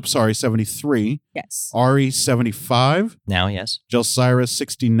 Nope, sorry, 73. Yes. Ari, 75. Now, yes. Jelsira,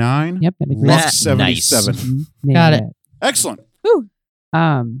 69. Yep, that agrees. Lux, Nice. 77. Mhm, nailed Got it. Excellent. Whew.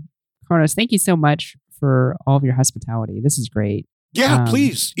 Kronos, thank you so much for all of your hospitality. This is great. Yeah,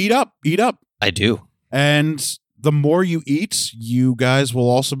 please, eat up, eat up. I do. And the more you eat, you guys will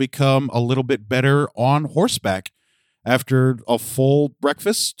also become a little bit better on horseback. After a full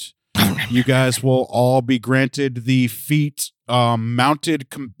breakfast, you guys will all be granted the feat Mounted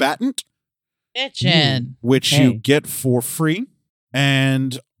Combatant, Kitchen. which Okay. you get for free.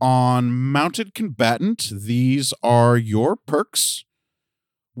 And on Mounted Combatant, these are your perks.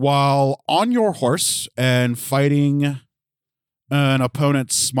 While on your horse and fighting an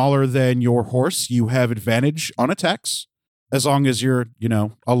opponent smaller than your horse, you have advantage on attacks as long as you're,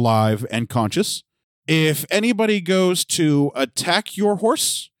 alive and conscious. If anybody goes to attack your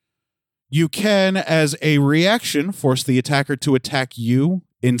horse, you can, as a reaction, force the attacker to attack you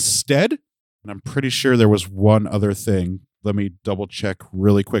instead. And I'm pretty sure there was one other thing. Let me double check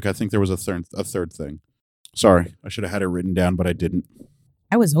really quick. I think there was a third thing. Sorry, I should have had it written down, but I didn't.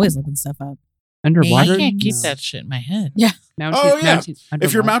 I was always looking stuff up. Underwater? I can't keep No. that shit in my head. Mounted, Oh, yeah. mounted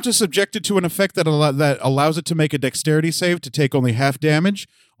If your underwater. mount is subjected to an effect that allows it to make a dexterity save to take only half damage,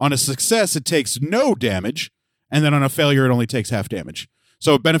 on a success, it takes no damage, and then on a failure, it only takes half damage.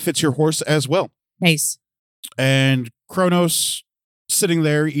 So it benefits your horse as well. Nice. And Kronos, sitting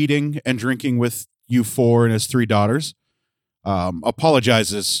there eating and drinking with you 4 and his 3 daughters,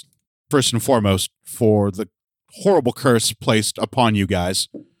 apologizes first and foremost for the horrible curse placed upon you guys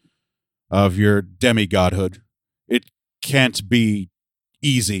of your demigodhood. It can't be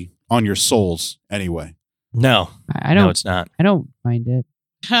easy on your souls anyway. No. I No, don't. it's not. I don't mind it.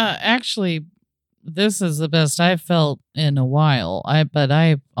 Actually, this is the best I've felt in a while. But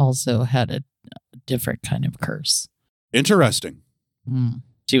I also had a different kind of curse. Interesting.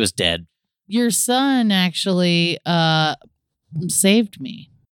 She was dead. Your son actually saved me.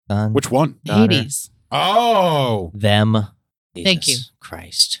 Son. Which one? Daughter. Hades. Oh. Them. Thank Jesus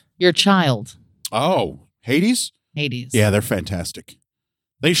Christ. Your child, Oh. Hades? Hades. Yeah, they're fantastic.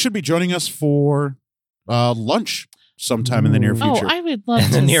 They should be joining us for lunch sometime in the near Ooh. Oh, future. I would love In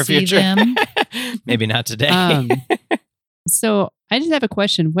to the near see future. them. Maybe not today. So I just have a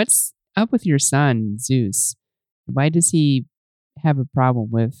question. What's up with your son, Zeus? Why does he have a problem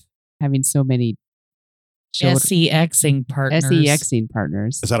with having so many children? SEXing partners. SEXing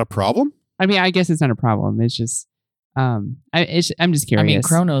partners. Is that a problem? I mean, I guess it's not a problem. It's just, I'm just curious. I mean,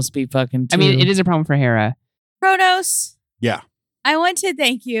 Kronos be fucking too. I mean, it is a problem for Hera. Kronos. Yeah. I want to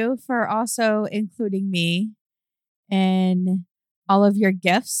thank you for also including me in all of your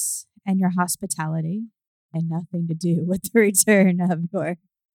gifts and your hospitality, and nothing to do with the return of your.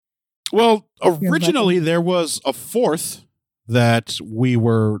 Well, You're originally there was a fourth that we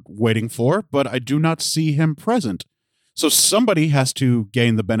were waiting for, but I do not see him present. So somebody has to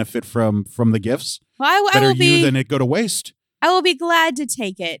gain the benefit from the gifts. Well, I Better will be. you than it go to waste. I will be glad to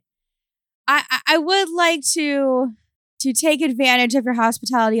take it. I would like to take advantage of your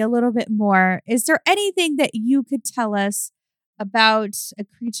hospitality a little bit more. Is there anything that you could tell us about a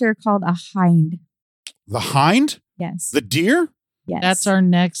creature called a hind? The hind? Yes. The deer? Yes. That's our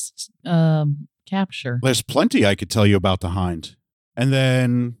next capture. There's plenty I could tell you about the hind. And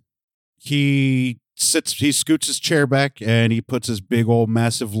then he scoots his chair back and he puts his big old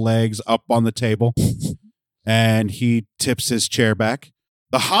massive legs up on the table and he tips his chair back.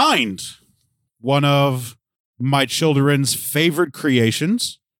 The hind, one of my children's favorite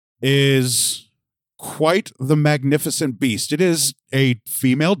creations, is quite the magnificent beast. It is a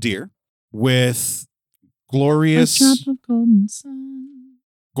female deer with glorious A drop of golden sun.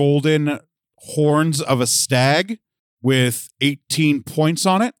 golden horns of a stag with 18 points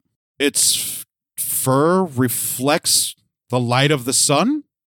on it. Its fur reflects the light of the sun.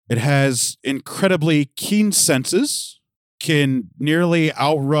 It has incredibly keen senses, can nearly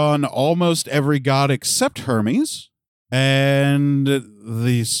outrun almost every god except Hermes, and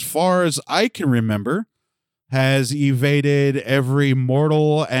as far as I can remember, has evaded every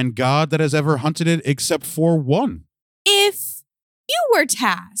mortal and god that has ever hunted it except for one. If you were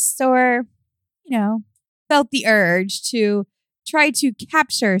tasked or, felt the urge to try to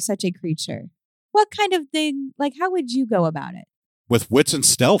capture such a creature, what kind of thing, how would you go about it? With wits and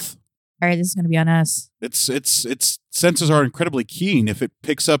stealth. All right, this is going to be on us. Its senses are incredibly keen. If it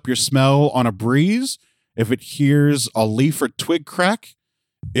picks up your smell on a breeze, if it hears a leaf or twig crack,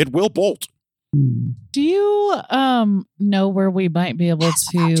 it will bolt. Do you know where we might be able Pass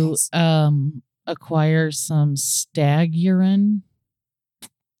the to pouches. acquire some stag urine?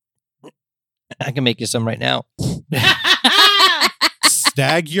 I can make you some right now.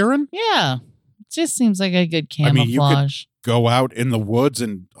 Stag urine? Yeah. It just seems like a good I mean, you could camouflage. Go out in the woods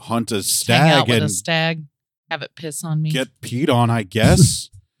and hunt a Hang out stag with and a stag. Have it piss on me. get peed on, I guess.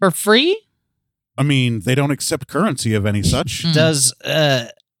 For free? I mean, they don't accept currency of any such. Mm. Does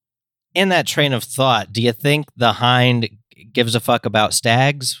in that train of thought, do you think the hind gives a fuck about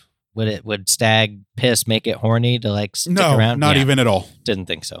stags? Would stag piss make it horny to stick No, around? not Yeah, even at all. Didn't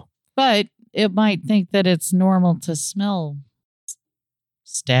think so. But it might think that it's normal to smell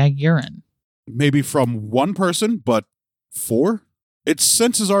stag urine. Maybe from one person, but 4? Its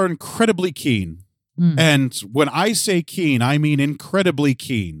senses are incredibly keen. Mm. And when I say keen, I mean incredibly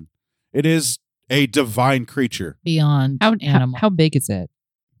keen. It is a divine creature. Beyond animal. How big is it?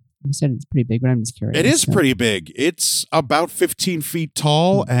 You said it's pretty big, but I'm just curious. It is So- pretty big. It's about 15 feet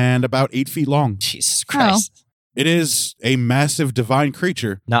tall and about 8 feet long. Jesus Christ. It is a massive divine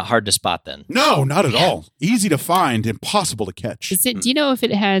creature. Not hard to spot then. No, not at all. Easy to find, impossible to catch. Do you know if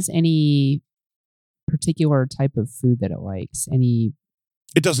it has any particular type of food that it likes? Any?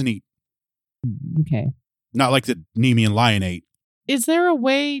 It doesn't eat. Okay. Not like the Nemean lion ate. Is there a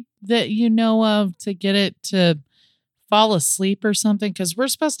way that you know of to get it to fall asleep or something? Because we're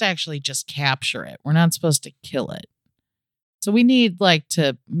supposed to actually just capture it. We're not supposed to kill it. So we need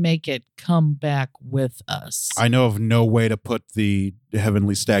to make it come back with us. I know of no way to put the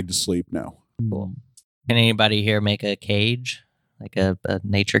heavenly stag to sleep now. Cool. Can anybody here make a cage? Like a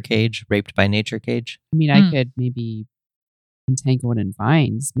nature cage? Raped by nature cage? I mean, I could maybe entangle it in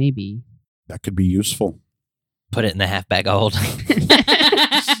vines, maybe. That could be useful. Put it in the half bag of holding.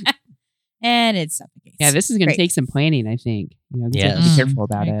 And it suffocates. Yeah, this is going to Great. take some planning, I think. You have to Yes. be careful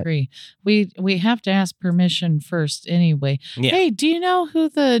about I it. agree. We have to ask permission first anyway. Yeah. Hey, do you know who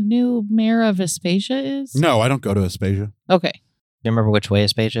the new mayor of Aspasia is? No, I don't go to Aspasia. Okay. Do you remember which way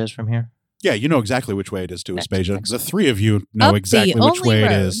Aspasia is from here? Yeah, you know exactly which way it is to Excellent. Aspasia. The 3 of you know Up the exactly which only way it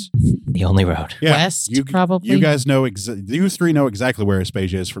road. is. The only road. Yeah, West, you, probably. You guys know, you 3 know exactly where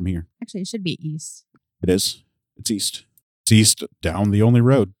Aspasia is from here. Actually, it should be east. It is. It's east. It's east down the only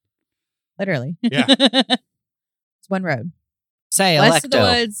road. Literally. Yeah. It's one road. Say, West of the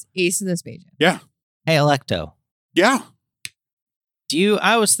Electo. woods, east of the space. Yeah. Hey, Electo. Yeah.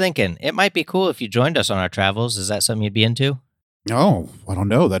 I was thinking, it might be cool if you joined us on our travels. Is that something you'd be into? Oh, I don't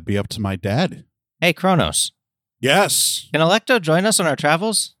know. That'd be up to my dad. Hey, Kronos. Yes. Can Electo join us on our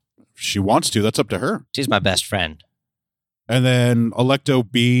travels? If she wants to. That's up to her. She's my best friend. And then Electo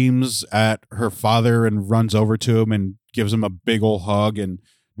beams at her father and runs over to him and gives him a big ol' hug and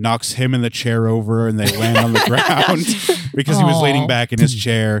knocks him in the chair over, and they land on the ground because he was Aw. leaning back in his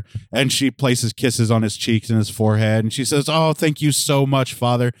chair. And she places kisses on his cheeks and his forehead. And she says, "Oh, thank you so much,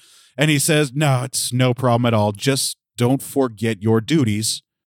 Father." And he says, "No, it's no problem at all. Just don't forget your duties,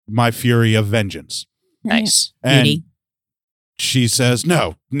 my fury of vengeance." Nice. And Beauty. she says,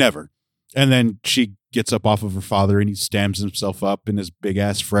 "No, never." And then she gets up off of her father and he stamps himself up in his big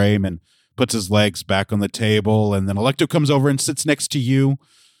ass frame and puts his legs back on the table. And then Electo comes over and sits next to you,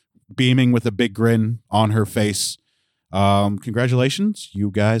 beaming with a big grin on her face. Congratulations.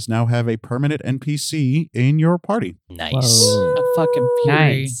 You guys now have a permanent NPC in your party. Nice. Whoa. A fucking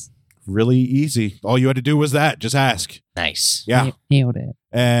fury. Nice. Really easy. All you had to do was that. Just ask. Nice. Yeah. Nailed it.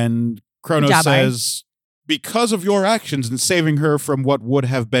 And Kronos Good job, Ari. says, because of your actions in saving her from what would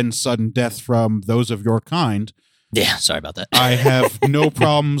have been sudden death from those of your kind, Yeah, sorry about that. I have no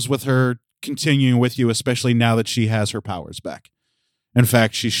problems with her continuing with you, especially now that she has her powers back. In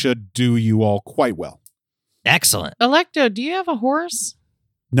fact, she should do you all quite well. Excellent. Electo, do you have a horse?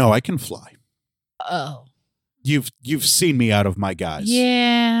 No, I can fly. Oh. You've seen me out of my guise.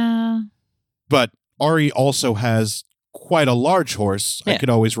 Yeah. But Ari also has quite a large horse. I Yeah. could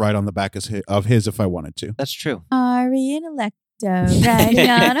always ride on the back of his if I wanted to. That's true. Ari and Electo riding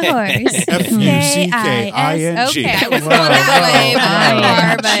on a horse. F-U-C-K-I-N-G. Okay, I was Whoa, going that way whoa, before,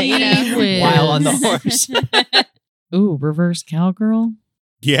 whoa. but you know. Gee whiz. While on the horse. Ooh, reverse cowgirl?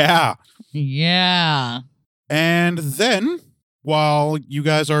 Yeah. Yeah. And then, while you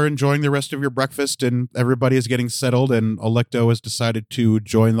guys are enjoying the rest of your breakfast and everybody is getting settled and Electo has decided to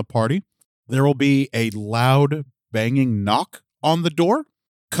join the party, there will be a loud banging knock on the door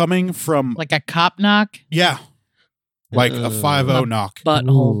coming from, Like a cop knock? yeah, like a 5-0 knock. Butthole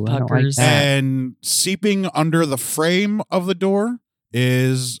Ooh, I don't like puckers. that. And seeping under the frame of the door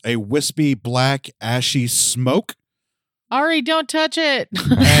is a wispy, black, ashy smoke Ari, don't touch it.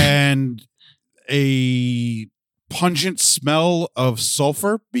 and a pungent smell of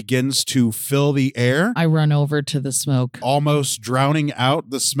sulfur begins to fill the air, I run over to the smoke. almost drowning out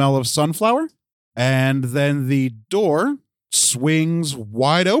the smell of sunflower. And then the door swings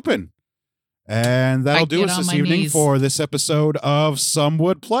wide open. And that'll I do get us on this my evening knees. for this episode of Some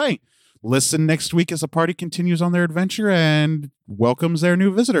Would Play. Listen next week as the party continues on their adventure and welcomes their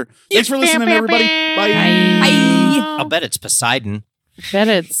new visitor. Thanks for listening, everybody. Bye. I'll bet it's Poseidon. Bet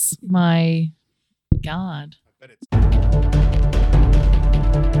it's my God.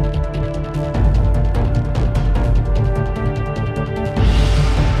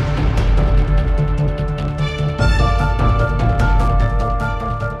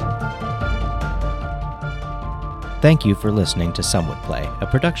 Thank you for listening to Some Would Play, a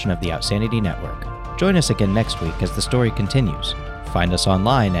production of the Outsanity Network. Join us again next week as the story continues. Find us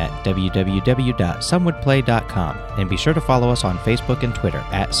online at www.somewouldplay.com and be sure to follow us on Facebook and Twitter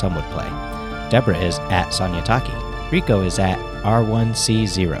at SomeWouldPlay. Deborah is at Sonyataki. Rico is at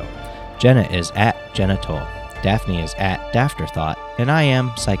R1C0. Jenna is at Jenna Toll. Daphne is at Dafterthought. And I am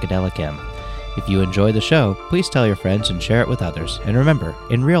Psychedelic M. If you enjoy the show, please tell your friends and share it with others. And remember,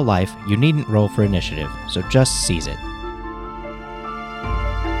 in real life, you needn't roll for initiative, so just seize it.